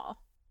real at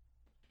all.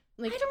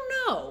 Like, I don't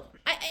know.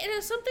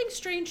 There's something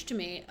strange to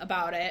me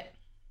about it,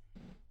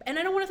 and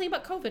I don't want to think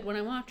about COVID when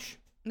I watch.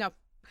 No.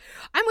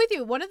 I'm with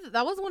you.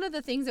 That was one of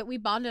the things that we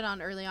bonded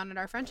on early on in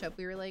our friendship.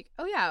 We were like,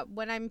 oh yeah,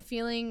 when I'm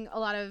feeling a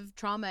lot of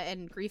trauma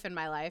and grief in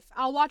my life,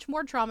 I'll watch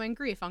more trauma and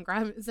grief on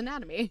Grey's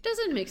Anatomy.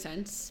 Doesn't make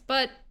sense,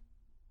 but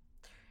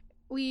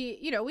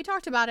we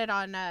talked about it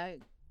on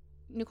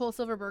Nicole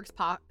Silverberg's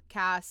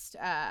podcast,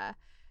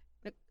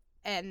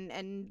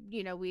 and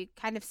you know, we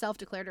kind of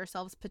self-declared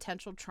ourselves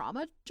potential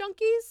trauma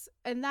junkies,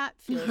 and that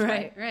feels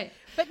right. Right.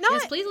 But not.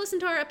 Yes, please listen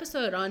to our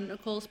episode on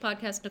Nicole's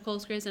podcast,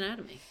 Nicole's Grey's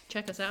Anatomy.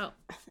 Check us out.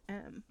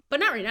 But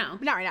not right now.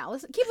 Not right now.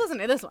 Keep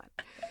listening to this one.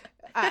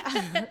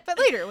 But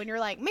later, when you're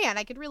like, man,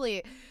 I could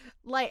really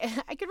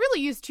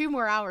use 2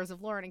 more hours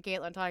of Lauren and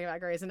Caitlin talking about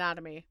Grey's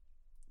Anatomy.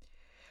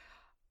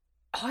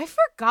 Oh, I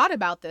forgot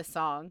about this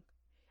song.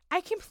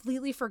 I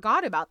completely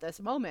forgot about this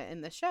moment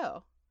in the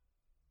show.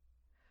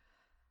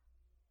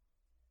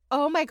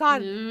 Oh my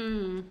God.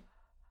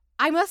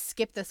 I must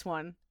skip this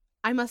one.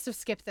 I must have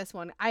skipped this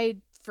one. I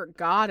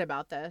forgot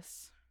about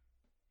this.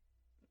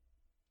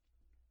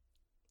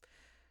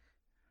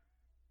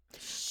 I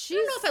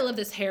don't know if I love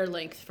this hair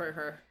length for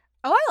her.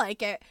 Oh, I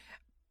like it.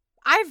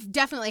 I've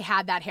definitely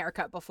had that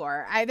haircut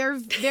before. There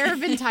have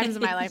been times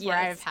in my life where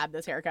I've had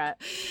this haircut.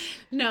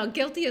 No,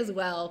 guilty as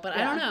well, but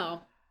I don't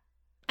know.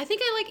 I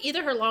think I like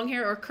either her long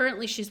hair or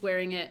currently she's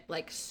wearing it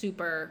like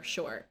super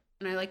short.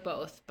 And I like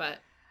both, but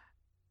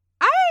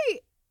I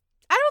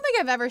don't think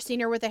I've ever seen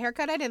her with a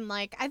haircut I didn't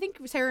like. I think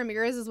Sarah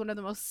Ramirez is one of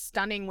the most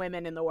stunning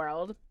women in the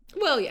world.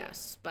 Well,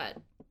 yes, but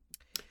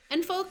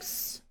and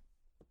folks,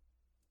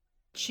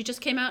 she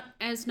just came out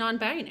as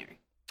non-binary.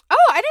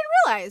 Oh, I didn't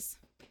realize.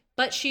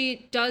 But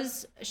she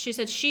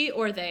said she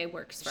or they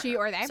works for she her.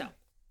 Or they. So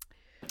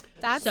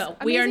that's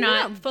we are amazing to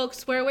not, know.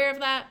 folks, we're aware of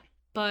that,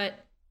 but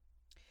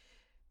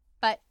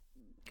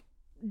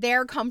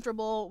they're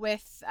comfortable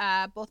with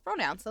both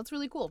pronouns. That's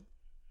really cool.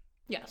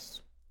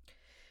 yes.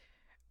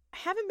 I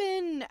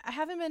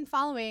haven't been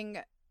following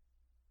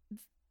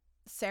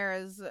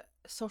Sarah's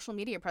social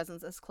media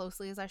presence as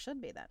closely as I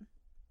should be then.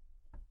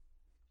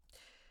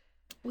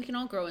 We can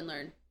all grow and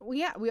learn. Well,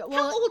 yeah.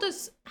 How old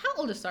is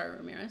Sarah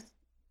Ramirez?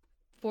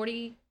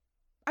 40?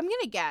 I'm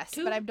gonna guess,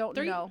 but I don't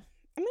 3? know.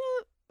 I'm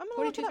gonna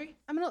 42, look it up. 3?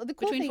 I'm gonna. The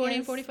cool Between thing 40 is,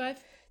 and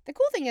 45? The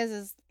cool thing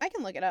is I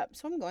can look it up,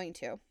 so I'm going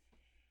to.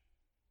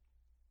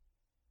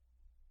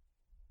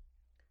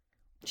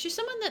 She's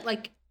someone that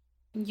like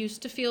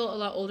used to feel a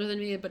lot older than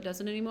me, but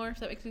doesn't anymore. If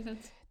that makes any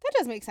sense. That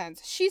does make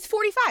sense. She's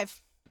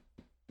 45.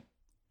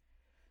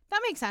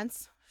 That makes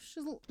sense.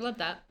 Love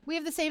that. We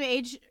have the same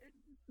age.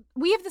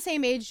 We have the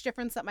same age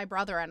difference that my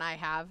brother and I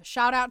have.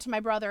 Shout out to my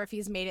brother if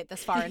he's made it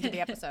this far into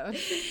the episode.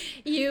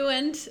 You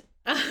and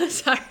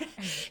sorry,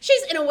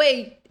 she's in a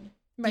way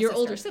My your sister.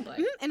 older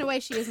sibling. In a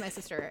way, she is my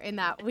sister in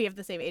that we have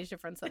the same age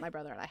difference that my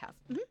brother and I have.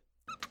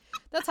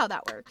 That's how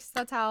that works.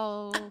 That's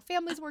how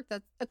families work.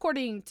 That's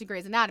according to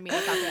Grey's Anatomy.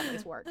 That's how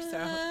families work.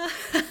 So,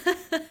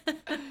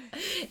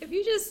 if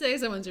you just say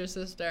someone's your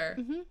sister,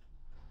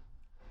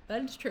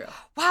 that is true.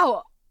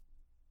 wow.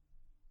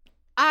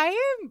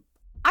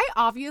 I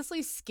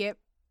obviously skip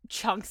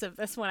chunks of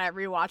this when I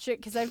rewatch it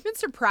because I've been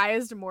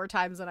surprised more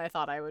times than I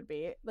thought I would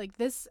be. Like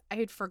this, I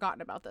had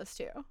forgotten about this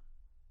too.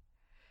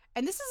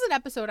 And this is an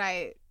episode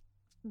I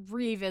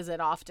revisit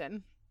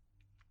often.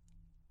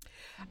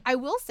 I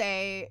will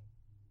say,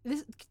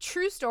 this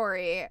true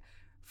story,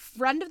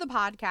 friend of the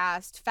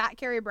podcast, Fat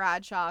Carrie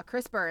Bradshaw,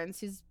 Chris Burns,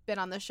 who's been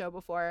on this show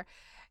before,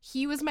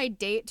 he was my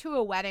date to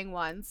a wedding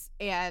once,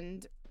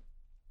 and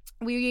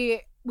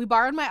we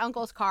borrowed my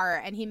uncle's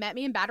car, and he met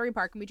me in Battery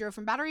Park, and we drove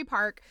from Battery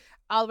Park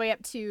all the way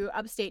up to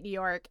upstate New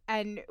York,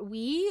 and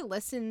we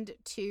listened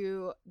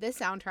to this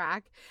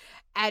soundtrack,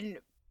 and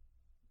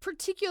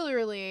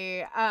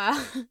particularly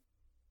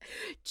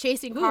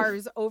Chasing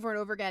Cars over and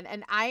over again,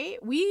 and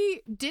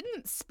we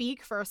didn't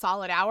speak for a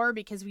solid hour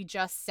because we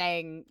just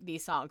sang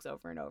these songs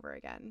over and over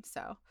again.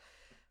 So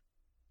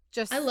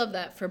I love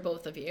that for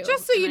both of you.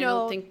 Just so you I know,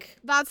 don't think...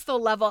 that's the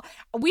level.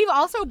 We've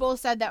also both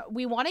said that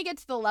we want to get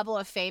to the level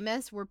of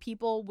famous where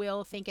people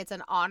will think it's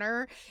an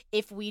honor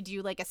if we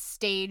do like a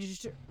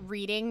staged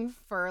reading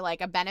for like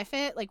a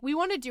benefit. Like we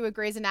want to do a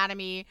Grey's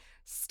Anatomy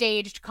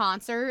staged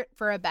concert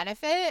for a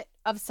benefit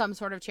of some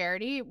sort of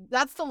charity.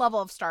 That's the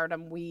level of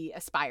stardom we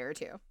aspire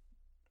to.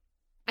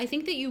 I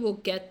think that you will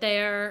get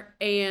there,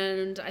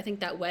 and I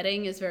think that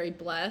wedding is very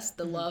blessed,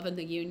 the love and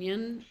the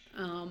union.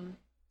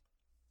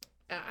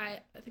 I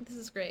think this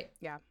is great.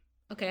 Yeah.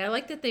 Okay, I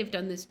like that they've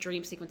done this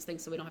dream sequence thing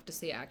so we don't have to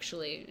see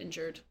actually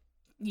injured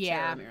Yeah.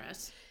 Sarah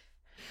Ramirez.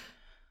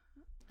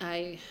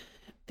 I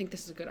think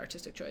this is a good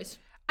artistic choice.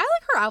 I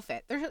like her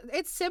outfit.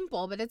 It's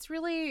simple, but I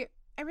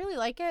really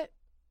like it.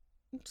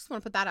 Just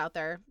want to put that out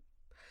there.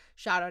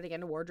 Shout out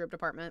again to wardrobe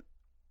department.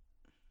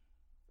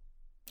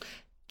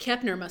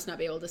 Kepner must not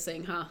be able to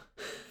sing, huh?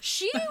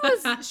 She's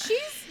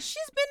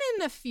been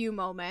in a few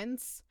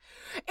moments.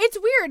 It's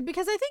weird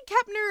because I think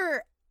Kepner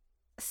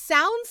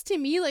sounds to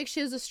me like she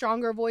has a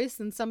stronger voice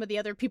than some of the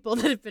other people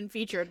that have been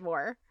featured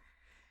more.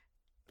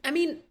 I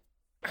mean,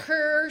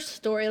 her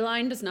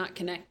storyline does not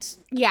connect.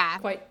 Yeah.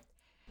 Quite.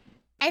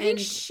 I think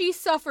she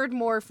suffered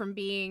more from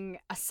being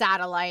a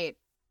satellite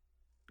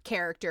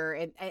character,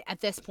 and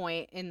at this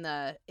point in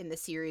the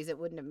series it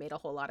wouldn't have made a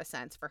whole lot of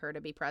sense for her to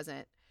be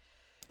present.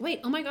 Wait,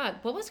 oh my god,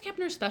 what was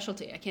Kepner's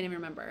specialty? I can't even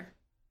remember.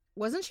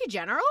 Wasn't she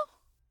general?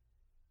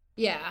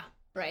 Yeah,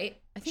 right?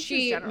 I think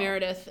she general.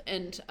 Meredith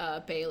and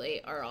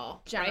Bailey are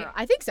all General. right?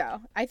 I think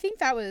so. I think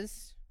that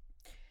was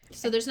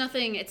So there's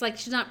nothing, it's like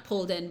she's not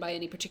pulled in by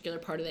any particular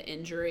part of the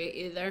injury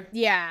either.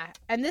 Yeah,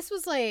 and this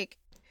was like,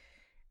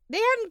 they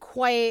hadn't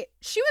quite,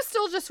 she was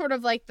still just sort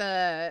of like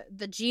the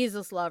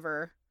Jesus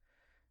lover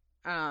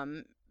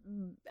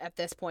at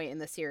this point in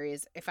the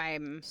series, if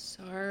I'm...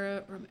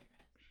 Sarah Ramirez.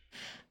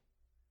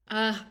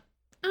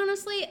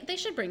 Honestly, they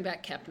should bring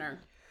back Kepner.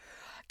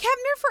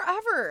 Kepner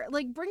forever.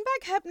 Like, bring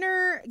back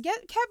Kepner,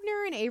 get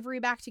Kepner and Avery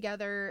back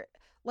together.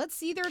 Let's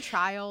see their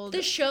child.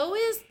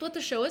 What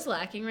the show is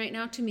lacking right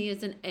now to me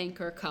is an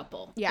anchor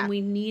couple. Yeah. And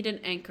we need an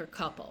anchor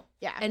couple.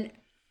 Yeah. And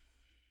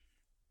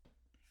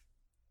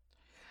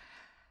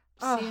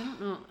Oh. see, I don't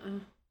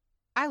know.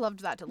 I loved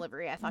that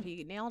delivery. I thought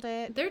he nailed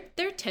it.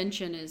 Their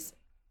tension is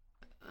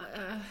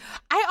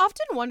I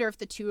often wonder if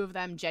the two of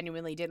them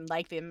genuinely didn't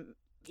like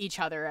each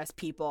other as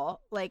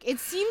people. Like, it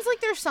seems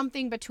like there's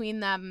something between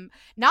them,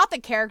 not the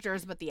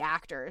characters, but the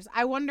actors.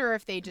 I wonder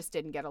if they just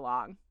didn't get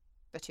along,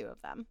 the two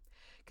of them.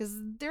 Because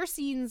their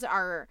scenes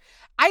are,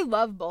 I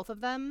love both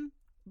of them,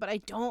 but I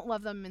don't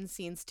love them in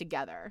scenes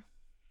together.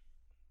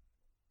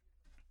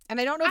 And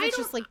I don't know if it's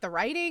just like the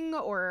writing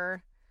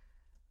or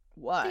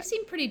what. they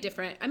seem pretty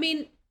different. I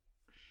mean,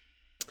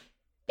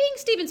 being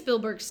Steven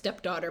Spielberg's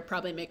stepdaughter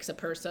probably makes a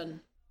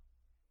person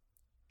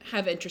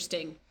have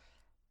interesting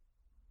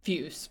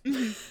views.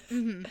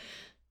 Mm-hmm.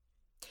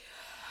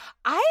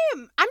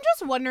 I'm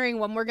just wondering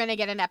when we're gonna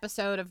get an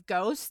episode of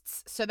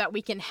Ghosts so that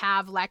we can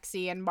have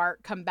Lexi and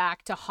Mark come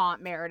back to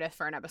haunt Meredith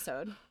for an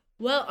episode.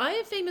 Well, I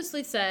have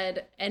famously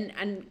said,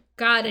 and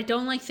God, I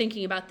don't like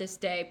thinking about this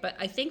day, but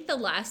I think the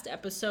last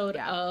episode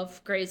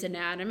of Grey's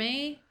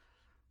Anatomy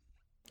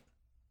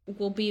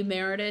will be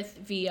Meredith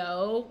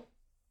VO,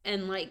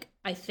 and like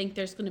I think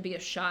there's going to be a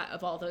shot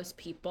of all those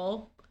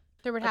people.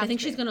 There would Like, have I think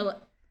to she's be. gonna.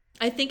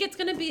 I think it's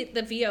gonna be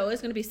the VO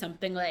is gonna be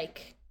something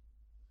like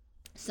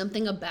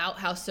something about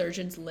how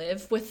surgeons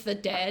live with the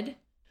dead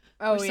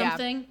Oh or yeah.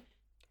 something,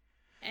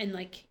 and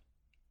like.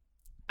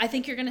 I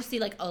think you're going to see,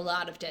 like, a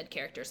lot of dead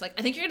characters. Like,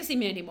 I think you're going to see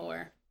Mandy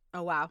Moore.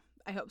 Oh wow.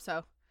 I hope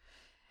so.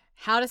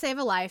 How to Save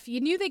a Life.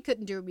 You knew they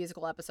couldn't do a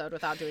musical episode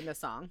without doing this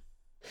song.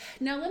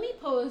 Now, let me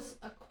pose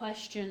a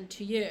question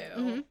to you.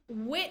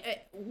 Mm-hmm.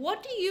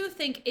 What do you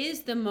think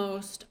is the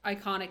most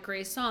iconic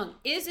Grey song?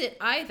 Is it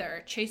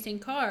either Chasing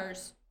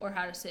Cars or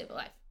How to Save a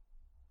Life?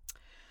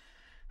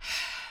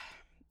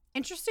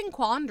 Interesting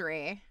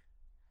quandary.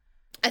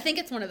 I think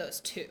it's one of those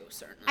two,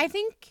 certainly.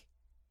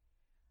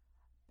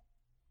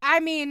 I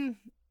mean,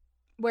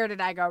 where did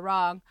I go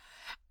wrong?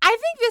 I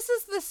think this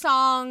is the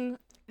song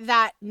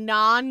that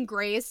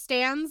non-Grey's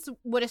stans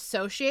would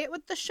associate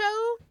with the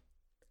show.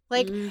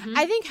 Like,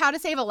 I think How to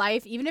Save a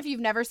Life, even if you've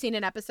never seen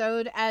an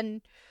episode,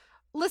 and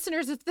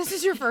listeners, if this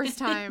is your first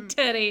time,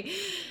 Teddy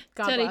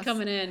bless.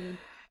 coming in.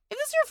 if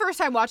this is your first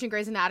time watching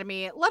Grey's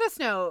Anatomy, let us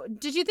know.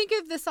 Did you think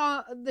of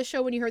the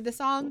show when you heard the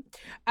song?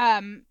 I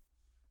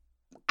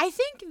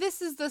think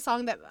this is the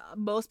song that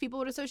most people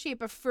would associate,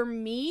 but for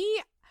me,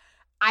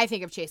 I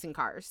think of Chasing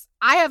Cars.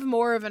 I have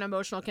more of an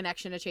emotional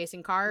connection to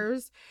Chasing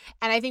Cars,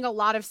 and I think a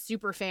lot of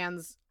super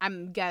fans,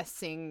 I'm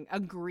guessing,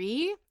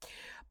 agree.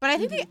 But I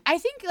think I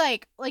think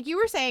like you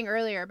were saying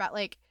earlier about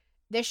like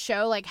this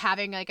show like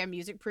having like a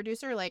music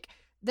producer, like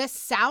the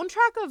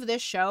soundtrack of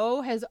this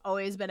show has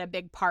always been a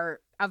big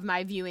part of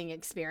my viewing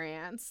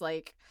experience.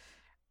 Like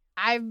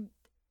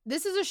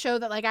this is a show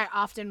that like I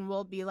often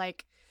will be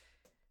like,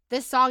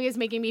 this song is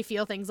making me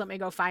feel things, let me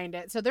go find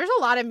it. So there's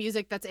a lot of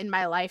music that's in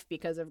my life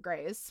because of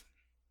Grey's.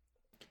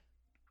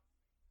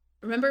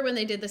 Remember when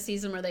they did the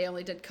season where they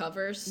only did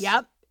covers?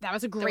 Yep. That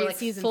was a They were, great like,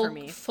 season folk, for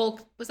me.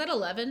 Folk, was that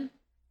 11?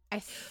 I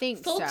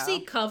think Folksy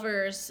so.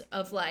 covers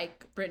of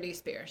like Britney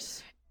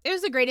Spears. It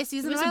was the greatest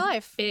season It of was my a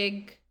life.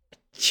 Big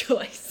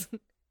choice.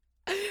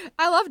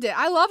 I loved it.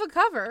 I love a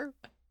cover.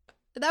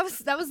 That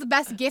was the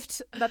best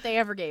gift that they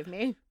ever gave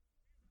me.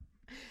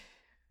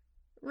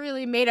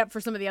 Really made up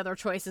for some of the other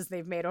choices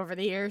they've made over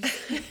the years.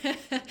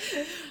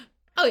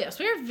 Oh yes,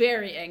 we are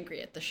very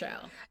angry at the show.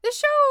 This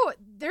show,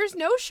 there's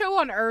no show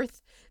on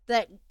earth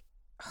that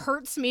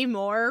hurts me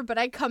more, but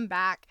I come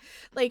back.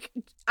 Like,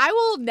 I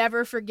will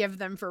never forgive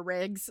them for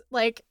Riggs.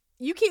 Like,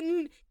 you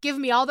can give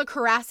me all the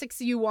Carasics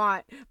you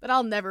want, but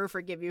I'll never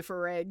forgive you for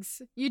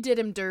Riggs. You did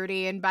him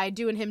dirty, and by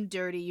doing him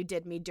dirty, you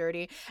did me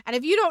dirty. And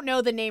if you don't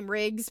know the name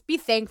Riggs, be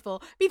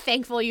thankful. Be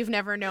thankful you've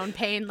never known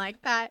pain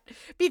like that.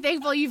 Be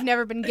thankful you've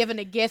never been given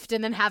a gift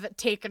and then have it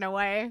taken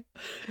away.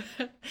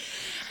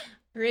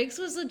 Riggs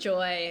was a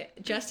joy.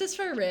 Justice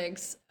for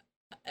Riggs.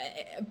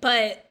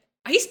 But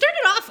he started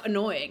off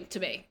annoying to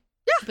me.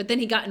 Yeah. But then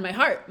he got in my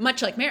heart,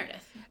 much like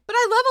Meredith. But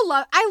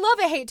I love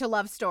a hate to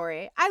love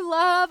story. I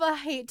love a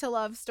hate to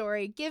love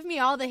story. Give me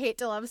all the hate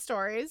to love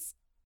stories.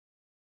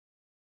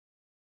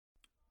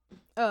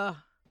 Ugh.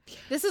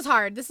 This is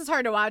hard. This is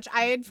hard to watch.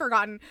 I had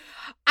forgotten.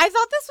 I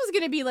thought this was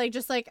going to be like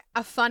just like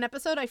a fun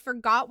episode. I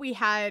forgot we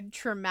had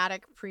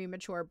traumatic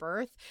premature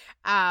birth.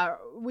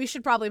 We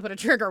should probably put a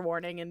trigger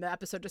warning in the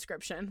episode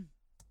description.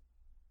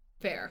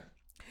 Fair.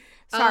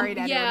 Sorry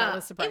to anyone that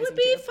was surprising it would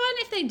be to. fun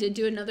if they did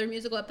do another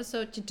musical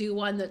episode, to do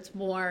one that's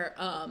more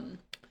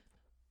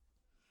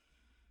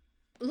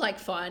like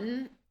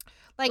fun.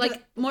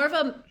 Like more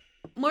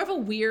of a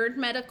weird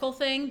medical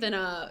thing than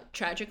a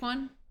tragic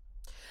one.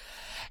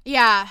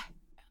 Yeah.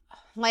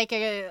 Like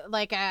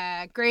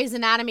a Grey's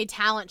Anatomy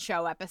talent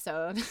show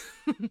episode.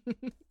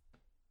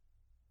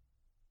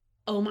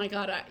 Oh my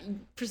god,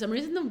 for some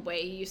reason the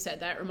way you said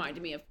that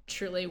reminded me of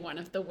truly one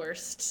of the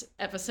worst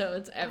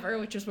episodes ever,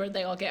 which is where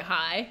they all get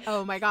high.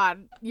 Oh my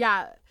god.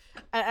 Yeah.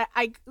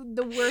 I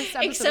the worst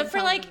episode. Except for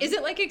like, is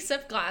it like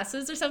Except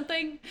Glasses or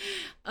something?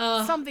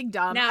 Something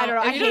dumb. Now, I don't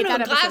know. I if you hate don't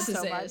know that what episode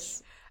so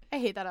Glasses much. I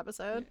hate that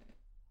episode.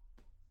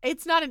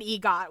 It's not an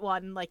EGOT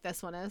one like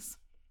this one is.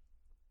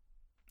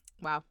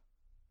 Wow.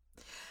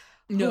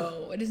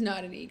 No, it is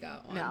not an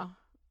EGOT one. No.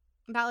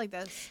 Not like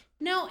this.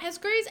 No, has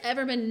Grey's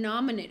ever been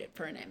nominated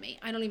for an Emmy?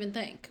 I don't even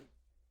think.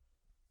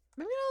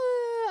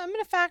 I'm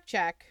gonna fact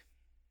check.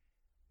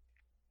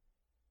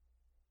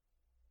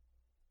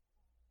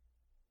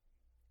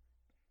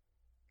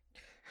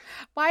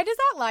 Why does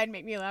that line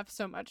make me laugh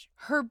so much?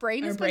 Her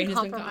brain has been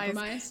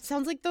compromised.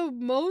 Sounds like the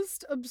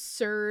most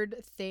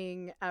absurd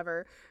thing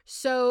ever.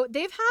 So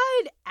they've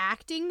had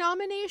acting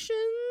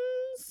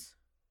nominations.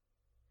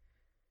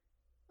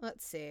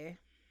 Let's see.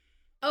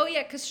 Oh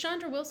yeah, because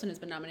Chandra Wilson has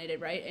been nominated,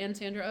 right? And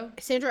Sandra Oh.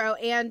 Sandra Oh,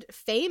 and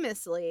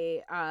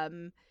famously,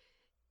 Katherine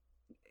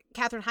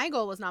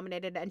Heigl was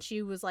nominated, and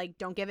she was like,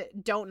 "Don't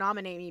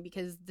nominate me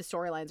because the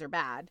storylines are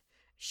bad."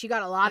 She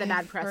got a lot of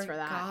bad press for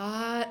that.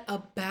 I forgot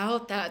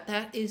about that.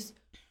 That is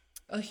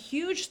a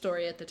huge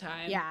story at the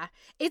time. Yeah.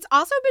 It's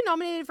also been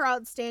nominated for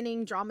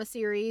Outstanding Drama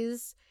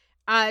Series.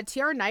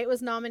 T.R. Knight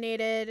was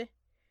nominated.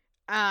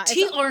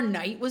 T.R.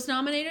 Knight was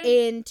nominated?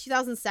 In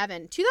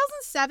 2007.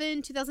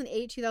 2007,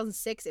 2008,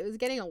 2006. It was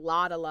getting a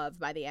lot of love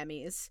by the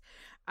Emmys.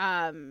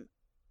 And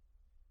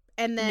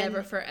then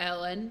Never for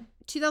Ellen.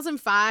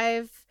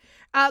 2005.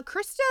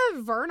 Krista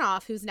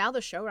Vernoff, who's now the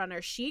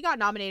showrunner, she got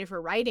nominated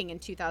for writing in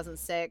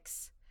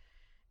 2006.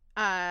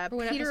 For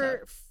what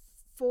Peter episode?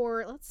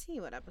 for let's see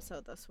what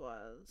episode this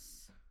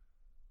was.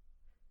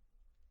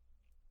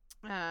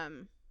 I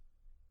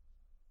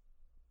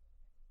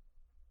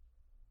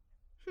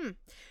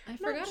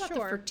forgot about the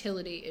sure.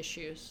 fertility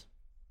issues.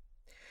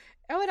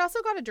 Oh, it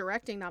also got a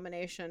directing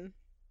nomination.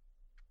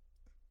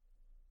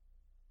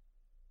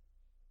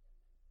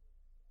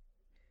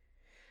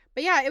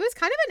 But yeah, it was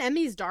kind of an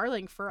Emmys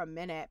darling for a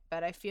minute,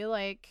 but I feel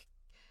like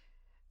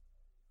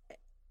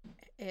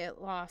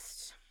it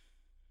lost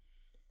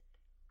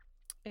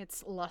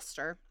its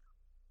luster.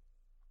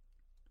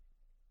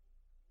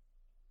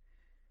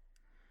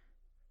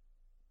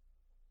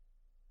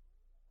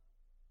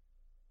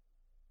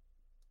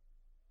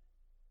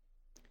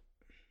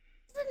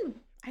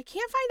 I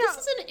can't find out.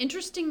 This is an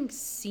interesting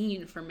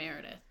scene for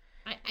Meredith.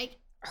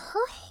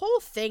 Her whole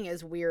thing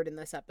is weird in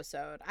this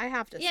episode, I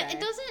have to say. Yeah,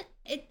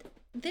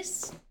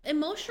 this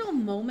emotional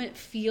moment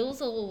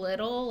feels a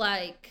little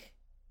like,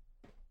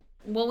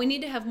 well, we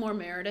need to have more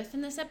Meredith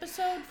in this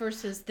episode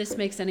versus this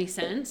makes any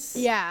sense.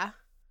 Yeah.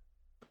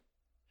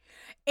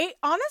 It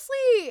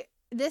honestly,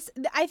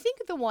 I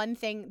think the one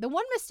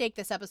mistake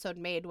this episode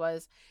made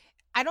was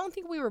I don't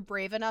think we were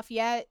brave enough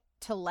yet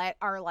to let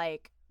our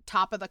like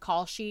top of the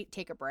call sheet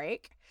take a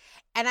break.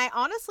 And I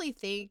honestly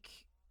think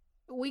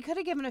we could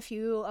have given a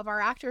few of our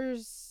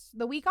actors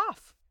the week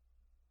off.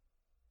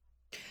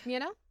 You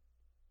know?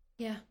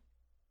 Yeah.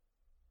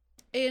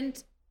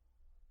 And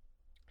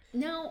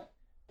now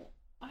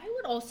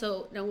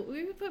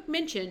we've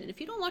mentioned,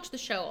 if you don't watch the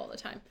show all the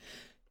time,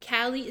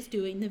 Callie is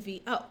doing the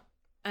VO.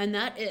 And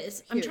that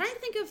is, huge. I'm trying to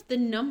think of the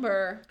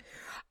number.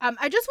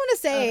 I just want to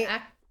say,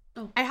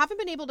 I haven't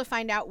been able to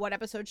find out what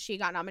episode she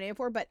got nominated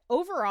for, but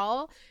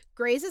overall,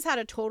 Grey's has had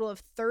a total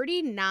of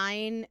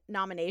 39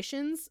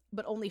 nominations,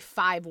 but only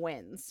 5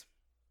 wins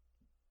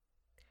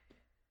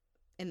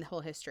in the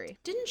whole history.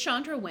 Didn't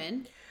Chandra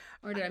win?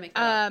 Or did I make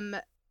that up?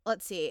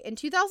 Let's see. In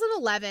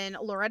 2011,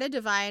 Loretta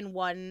Devine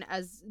won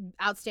as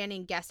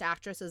Outstanding Guest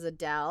Actress as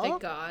Adele.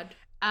 Thank God.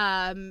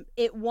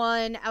 It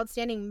won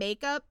Outstanding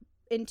Makeup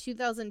in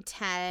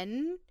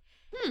 2010.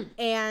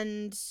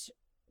 And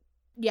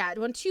yeah, it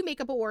won 2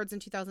 makeup awards in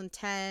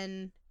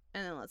 2010.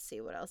 And then let's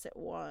see what else it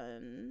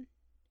won.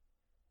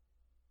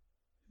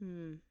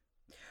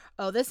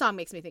 Oh, this song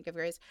makes me think of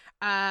Grace.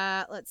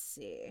 Let's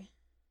see.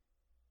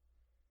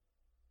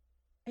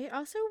 It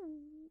also...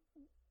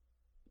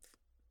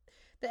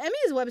 The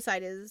Emmys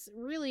website is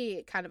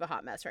really kind of a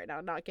hot mess right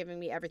now, not giving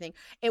me everything.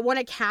 It won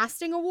a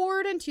casting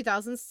award in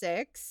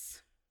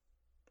 2006.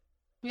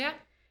 Yeah.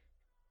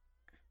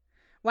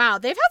 Wow,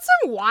 they've had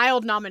some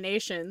wild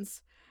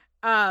nominations.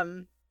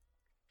 Kyle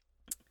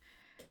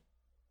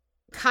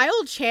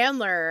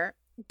Chandler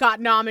got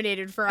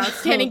nominated for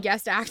Outstanding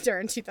Guest Actor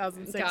in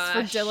 2006 for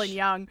Dylan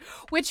Young,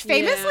 which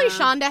famously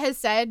Shonda has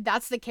said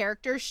that's the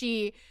character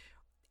she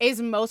is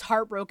most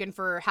heartbroken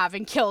for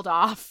having killed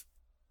off.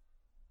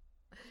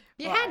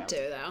 You had to,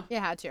 though. You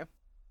had to.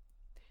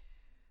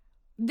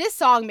 This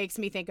song makes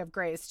me think of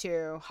Grey's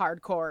too.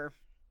 Hardcore.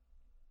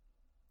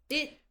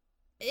 It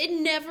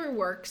never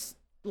works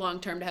long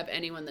term to have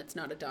anyone that's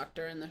not a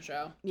doctor in the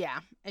show. Yeah,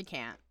 it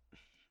can't.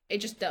 It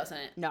just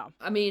doesn't. No.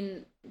 I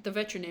mean, the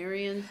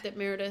veterinarian that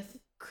Meredith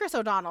Chris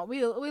O'Donnell,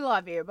 we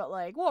love you, but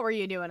like, what were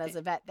you doing as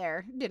a vet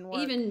there? Didn't work.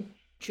 Even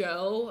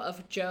Joe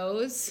of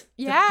Joe's,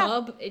 Yeah. the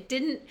pub, it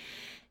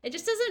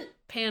just doesn't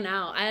pan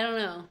out. I don't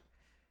know.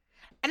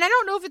 And I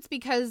don't know if it's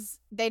because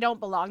they don't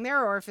belong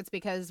there or if it's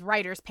because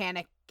writers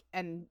panic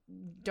and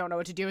don't know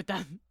what to do with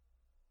them.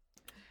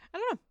 I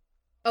don't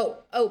know.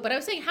 Oh, but I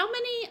was saying, how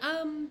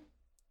many,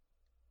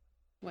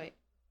 wait.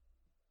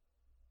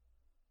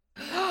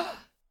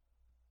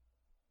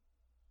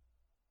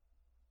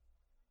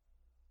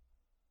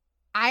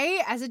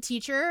 As a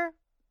teacher,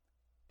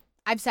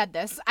 I've said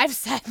this. I've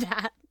said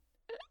that.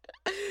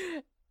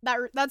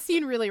 That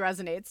scene really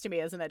resonates to me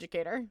as an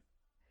educator.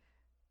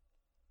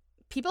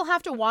 People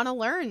have to want to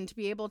learn to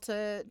be able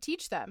to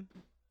teach them.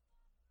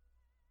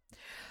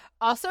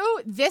 Also,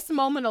 this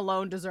moment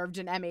alone deserved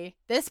an Emmy.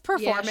 This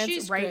performance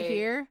she's right great.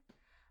 here.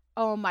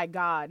 Oh my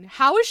God.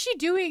 How is she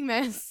doing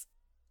this?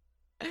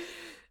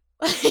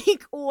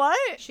 Like,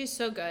 what? She's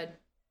so good.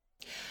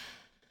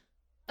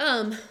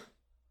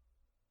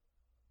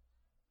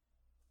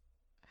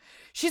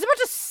 She's about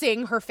to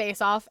sing her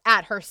face off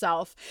at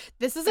herself.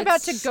 This is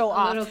about to That's go a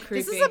off. little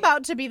This is creepy.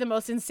 about to be the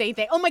most insane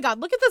thing. Oh my God,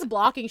 look at this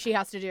blocking she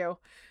has to do.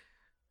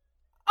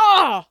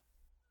 Oh!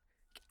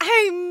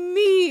 I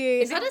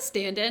mean, Is that a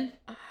stand-in?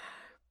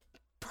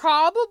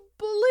 probably.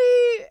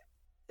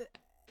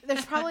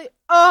 There's probably.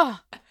 Oh!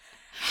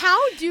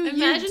 How do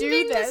Imagine you do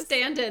being this? the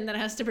stand-in that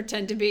has to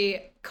pretend to be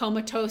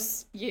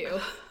comatose you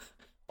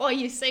while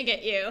you sing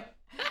at you.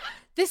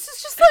 This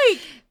is just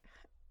like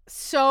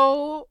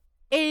so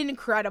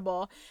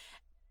incredible.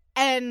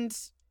 And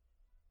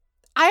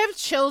I have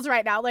chills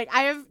right now. Like,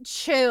 I have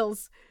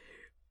chills.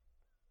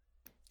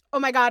 Oh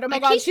my God.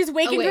 She's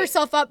waking wait.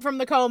 herself up from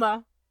the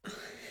coma.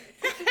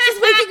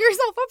 She's waking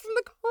herself up from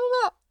the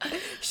coma.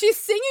 She's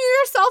singing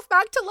herself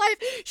back to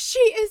life. She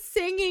is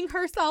singing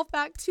herself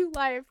back to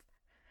life.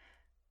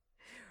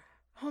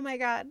 Oh my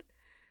God.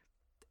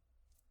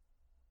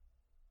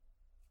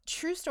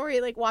 True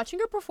story. Like,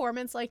 watching a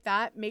performance like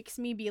that makes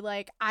me be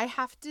like, I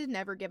have to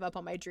never give up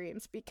on my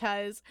dreams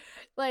because,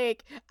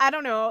 like, I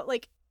don't know,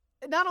 like,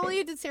 not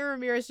only did Sarah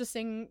Ramirez just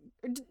sing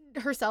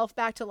herself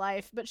back to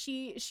life, but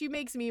she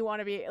makes me want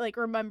to be like,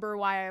 remember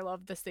why I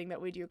love this thing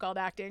that we do called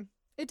acting.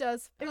 It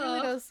does. It really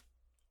Oh. does.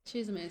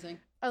 She's amazing.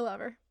 I love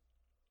her.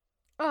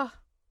 Oh,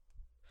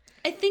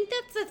 I think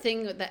that's the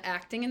thing with the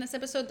acting in this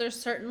episode. There's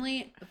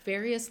certainly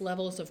various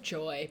levels of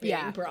joy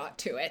being brought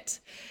to it.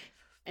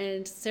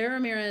 And Sarah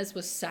Ramirez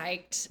was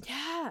psyched.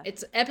 yeah.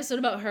 It's an episode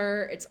about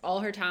her. It's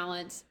all her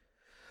talents.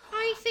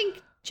 I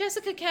think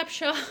Jessica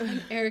Capshaw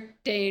and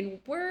Eric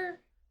Dane were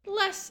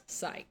less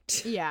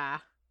psyched. Yeah.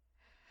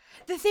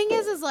 The thing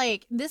is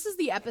like, this is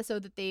the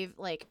episode that they've,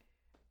 like,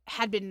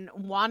 had been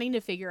wanting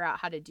to figure out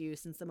how to do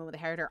since the moment they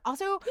hired her.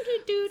 Also,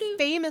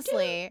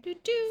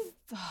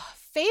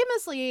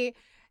 famously,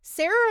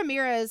 Sarah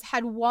Ramirez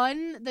had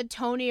won the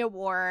Tony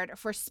Award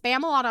for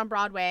Spamalot on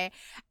Broadway,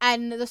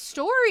 and the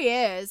story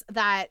is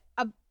that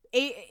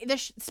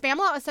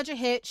Spamalot was such a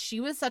hit, she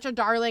was such a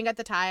darling at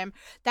the time,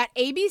 that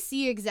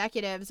ABC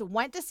executives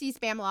went to see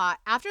Spamalot.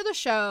 After the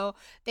show,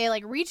 they,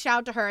 like, reached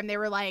out to her and they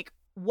were like,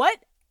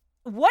 what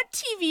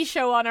TV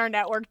show on our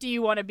network do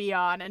you want to be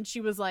on? And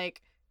she was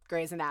like,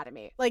 Grey's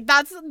Anatomy. Like,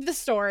 that's the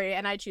story,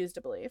 and I choose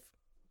to believe.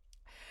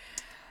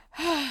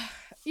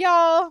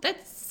 Y'all.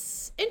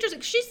 That's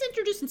interesting. She's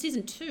introduced in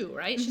season 2,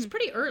 right? She's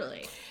pretty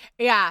early.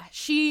 Yeah,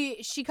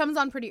 she comes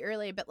on pretty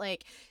early, but,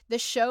 like, the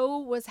show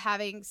was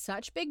having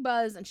such big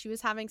buzz, and she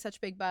was having such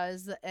big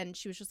buzz, and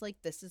she was just like,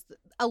 this is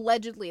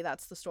allegedly,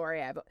 that's the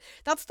story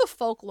that's the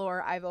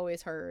folklore I've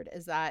always heard,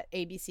 is that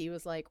ABC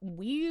was like,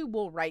 we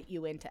will write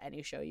you into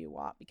any show you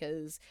want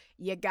because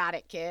you got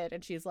it, kid.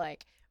 And she's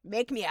like,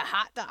 make me a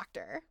hot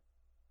doctor.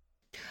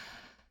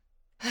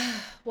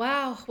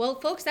 Wow. Well,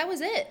 folks, that was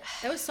it.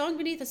 That was Song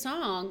Beneath a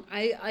Song.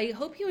 I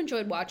hope you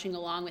enjoyed watching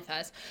along with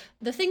us.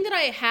 The thing that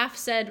I half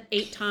said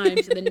 8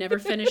 times and then never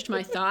finished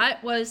my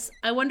thought was,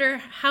 I wonder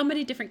how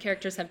many different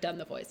characters have done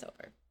the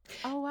voiceover.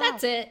 Oh, wow.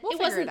 That's it. We'll It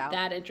figure wasn't out.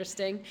 that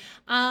interesting.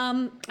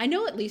 I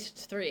know at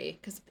least 3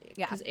 because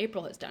Yeah.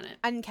 April has done it.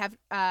 And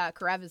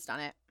Karev has done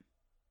it.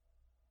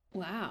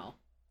 Wow.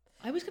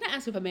 I was going to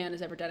ask if a man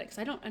has ever done it because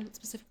I don't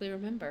specifically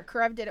remember.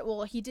 Karev did it.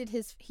 Well, he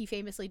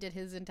famously did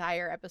his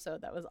entire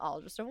episode that was all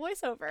just a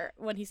voiceover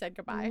when he said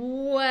goodbye.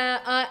 Well,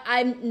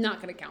 I'm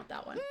not going to count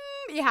that one.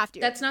 You have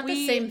to. That's not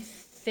the same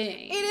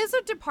thing. It is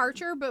a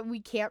departure, but we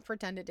can't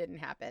pretend it didn't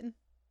happen.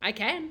 I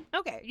can.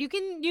 Okay, you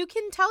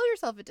can tell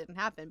yourself it didn't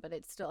happen, but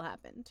it still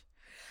happened.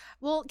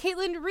 Well,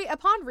 Caitlin,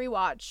 upon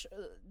rewatch,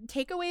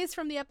 takeaways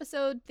from the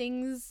episode,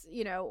 things,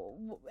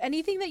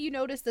 anything that you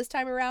noticed this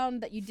time around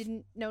that you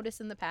didn't notice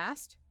in the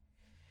past?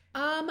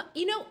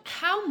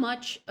 How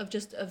much of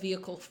just a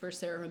vehicle for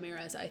Sarah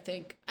Ramirez, I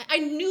think. I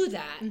knew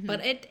that,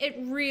 but it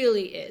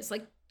really is.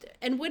 Like,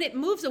 and when it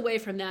moves away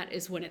from that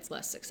is when it's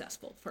less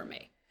successful for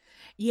me.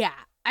 Yeah.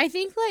 I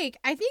think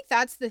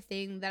that's the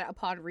thing that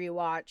upon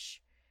rewatch,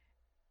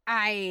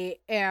 I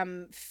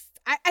think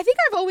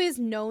I've always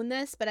known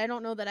this, but I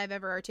don't know that I've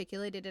ever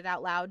articulated it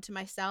out loud to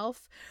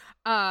myself.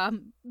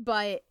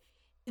 But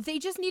they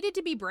just needed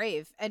to be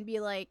brave and be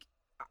like,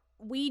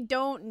 we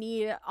don't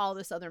need all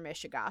this other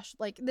mishigash.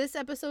 Like, this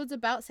episode's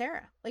about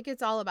Sarah. Like,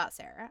 it's all about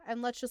Sarah,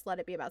 and let's just let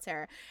it be about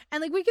Sarah.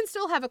 And like, we can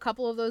still have a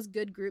couple of those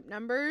good group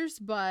numbers,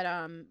 but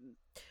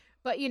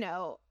you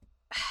know,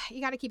 you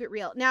got to keep it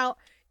real. Now,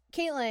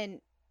 Caitlin,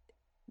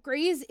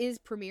 Grey's is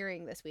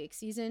premiering this week.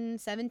 Season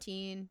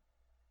 17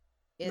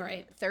 is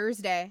Right.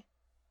 Thursday,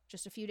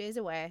 just a few days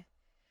away.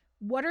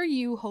 What are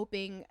you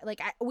hoping?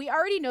 Like, we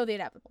already know the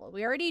inevitable.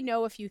 We already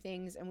know a few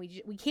things, and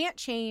we can't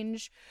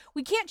change.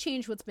 We can't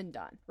change what's been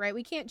done, right?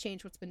 We can't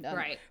change what's been done.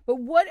 Right. But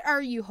what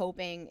are you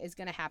hoping is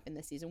going to happen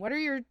this season? What are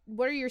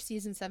your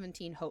season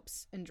 17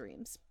 hopes and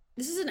dreams?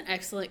 This is an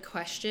excellent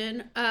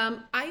question.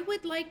 I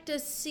would like to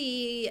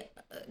see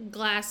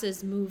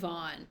Glasses move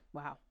on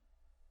Wow.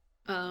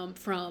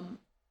 from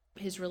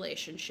his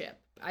relationship.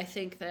 I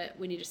think that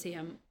we need to see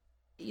him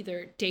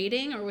either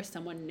dating or with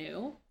someone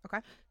new. Okay.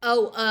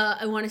 Oh,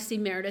 I want to see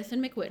Meredith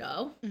and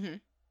McWidow. Mm-hmm.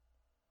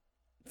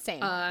 Same.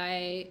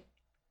 I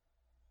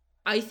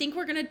think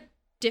we're gonna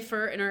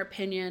differ in our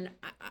opinion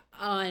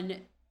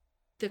on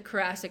the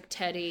Karasik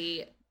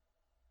Teddy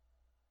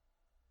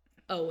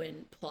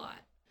Owen plot,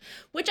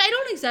 which I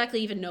don't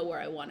exactly even know where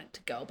I want it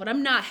to go, but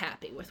I'm not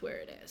happy with where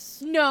it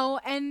is. No,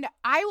 and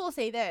I will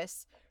say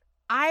this.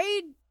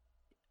 I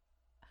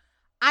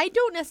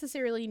don't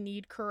necessarily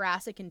need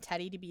Karasik and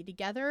Teddy to be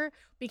together,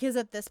 because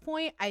at this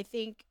point, I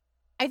think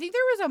there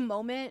was a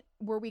moment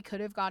where we could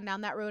have gone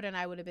down that road and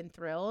I would have been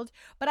thrilled.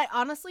 But I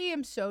honestly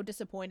am so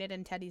disappointed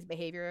in Teddy's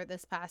behavior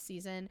this past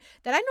season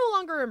that I no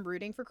longer am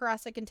rooting for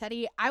Karasik and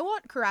Teddy. I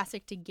want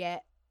Karasik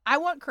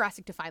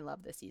to find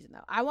love this season,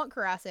 though. I want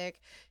Karasik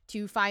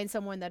to find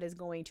someone that is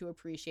going to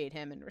appreciate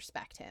him and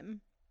respect him.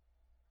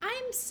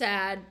 I'm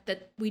sad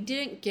that we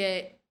didn't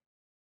get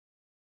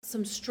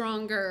some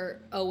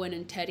stronger Owen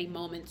and Teddy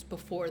moments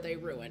before they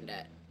ruined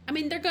it. I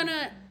mean, they're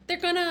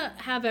gonna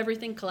have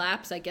everything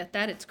collapse. I get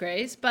that, it's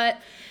Grey's, but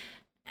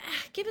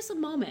give us a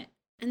moment.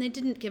 And they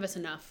didn't give us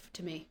enough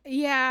to me.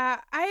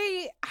 Yeah,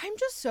 I'm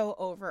just so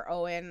over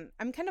Owen.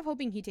 I'm kind of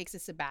hoping he takes a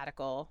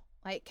sabbatical.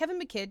 Like, Kevin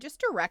McKidd, just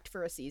direct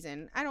for a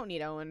season. I don't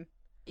need Owen.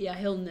 Yeah,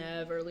 he'll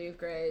never leave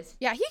Grey's.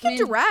 Yeah, he can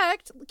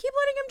direct. Keep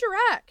letting him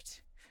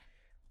direct.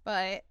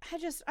 But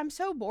I'm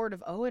so bored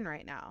of Owen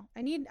right now.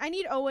 I need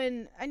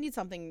Owen. I need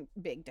something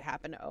big to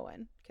happen to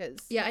Owen, because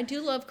Yeah, I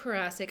do love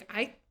Karasik.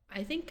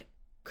 I think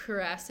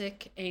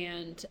Karasik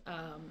and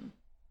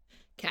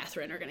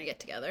Catherine are gonna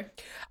get together.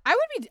 I'd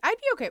be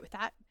okay with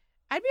that.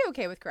 I'd be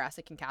okay with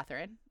Karasik and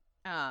Catherine.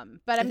 But I'm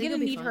think gonna it'll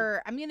be need fun.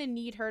 her. I'm gonna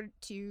need her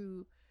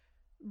to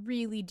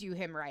really do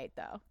him right,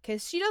 though,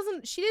 because she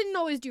didn't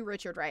always do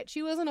Richard right.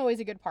 She wasn't always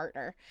a good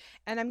partner,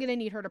 and I'm gonna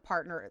need her to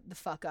partner the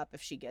fuck up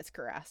if she gets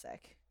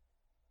Karasik.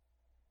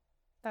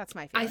 That's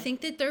my feeling. I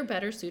think that they're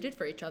better suited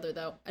for each other,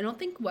 though. I don't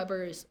think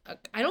Weber is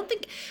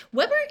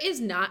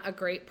not a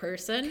great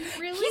person,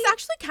 really. He's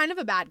actually kind of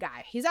a bad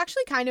guy. He's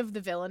actually kind of the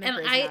villain of And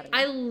Grey's I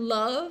Anatomy.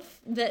 love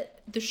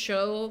that the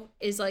show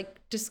is like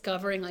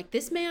discovering like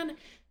this man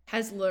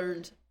has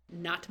learned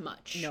not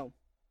much. No,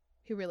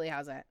 he really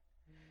hasn't.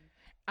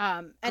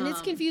 And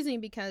it's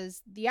confusing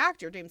because the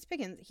actor James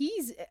Pickens,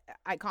 he's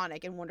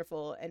iconic and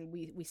wonderful, and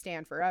we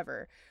stand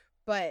forever.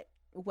 But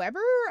Weber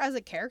as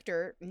a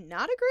character,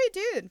 not a great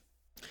dude.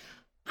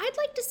 I'd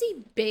like to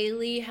see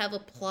Bailey have a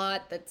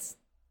plot that's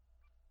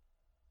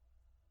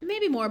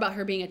maybe more about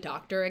her being a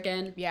doctor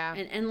again. Yeah.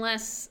 And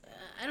less,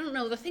 I don't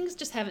know, the things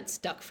just haven't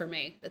stuck for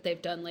me that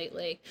they've done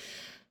lately.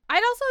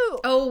 I'd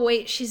also... Oh,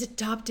 wait, she's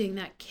adopting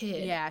that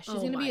kid. Yeah, she's Oh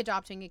going to be my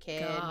adopting a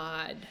kid.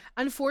 God.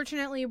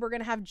 Unfortunately, we're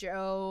going to have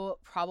Joe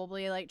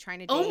probably like trying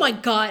to date... Oh my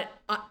God.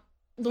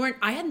 Lauren,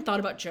 I hadn't thought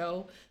about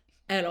Joe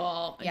at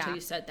all until Yeah.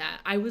 you said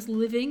that. I was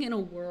living in a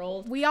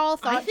world. We all I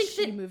thought think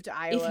she that moved to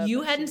Iowa. If you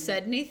but hadn't she-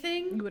 said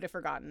anything, you would have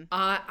forgotten.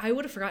 I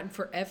would have forgotten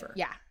forever.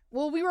 Yeah.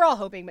 Well, we were all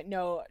hoping, but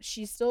no,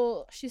 she's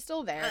still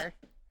there.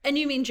 And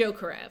you mean Joe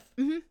Karev?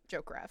 Mm-hmm.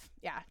 Joe Karev.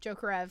 Yeah, Joe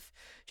Karev.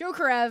 Joe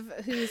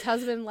Karev, whose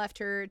husband left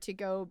her to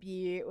go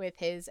be with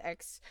his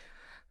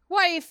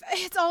ex-wife.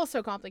 It's all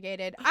so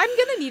complicated. I'm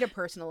going to need a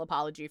personal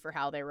apology for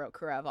how they wrote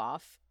Karev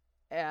off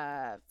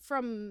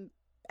from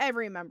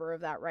every member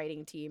of that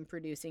writing team,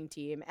 producing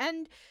team,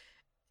 and,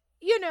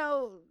 you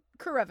know,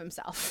 Karev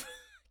himself.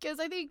 Because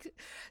I think,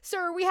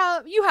 sir,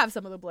 you have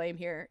some of the blame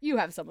here. You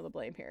have some of the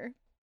blame here.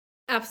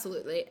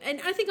 Absolutely.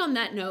 And I think on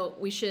that note,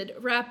 we should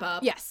wrap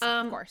up. Yes,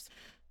 of course.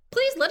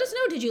 Please let us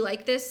know, did you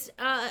like this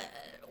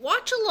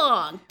watch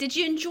along? Did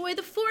you enjoy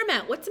the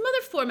format? What's some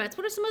other formats?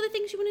 What are some other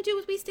things you want to do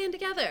as we stand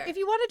together? If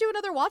you want to do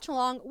another watch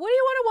along, what do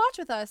you want to watch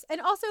with us? And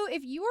also,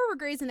 if you are a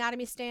Grey's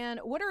Anatomy stan,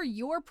 what are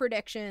your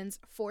predictions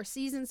for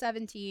season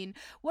 17?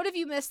 What have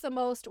you missed the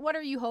most? What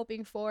are you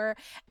hoping for?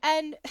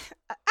 And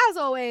as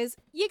always,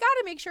 you got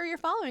to make sure you're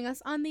following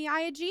us on the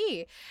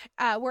IG.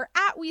 We're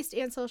at We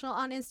Stand Social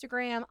on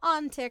Instagram,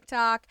 on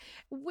TikTok.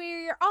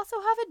 We also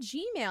have a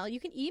Gmail. You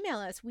can email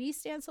us,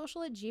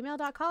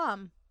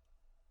 westandsocial@gmail.com.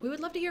 We would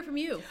love to hear from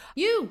you.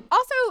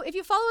 Also, if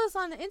you follow us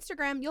on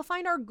Instagram, you'll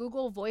find our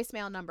Google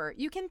voicemail number.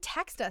 You can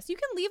text us. You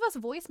can leave us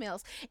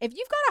voicemails. If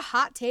you've got a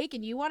hot take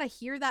and you want to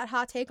hear that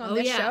hot take on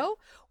this show,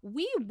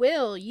 we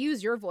will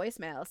use your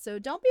voicemail. So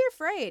don't be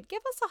afraid.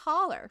 Give us a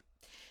holler.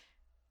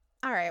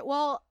 All right.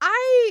 Well,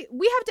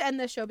 we have to end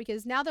this show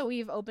because now that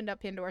we've opened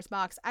up Pandora's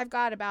box, I've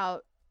got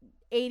about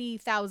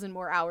 80,000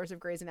 more hours of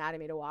Grey's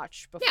Anatomy to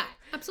watch before. Yeah,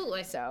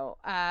 absolutely. So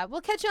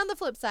we'll catch you on the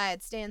flip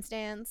side.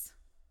 Stands.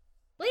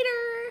 Later.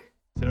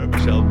 Sarah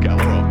Michelle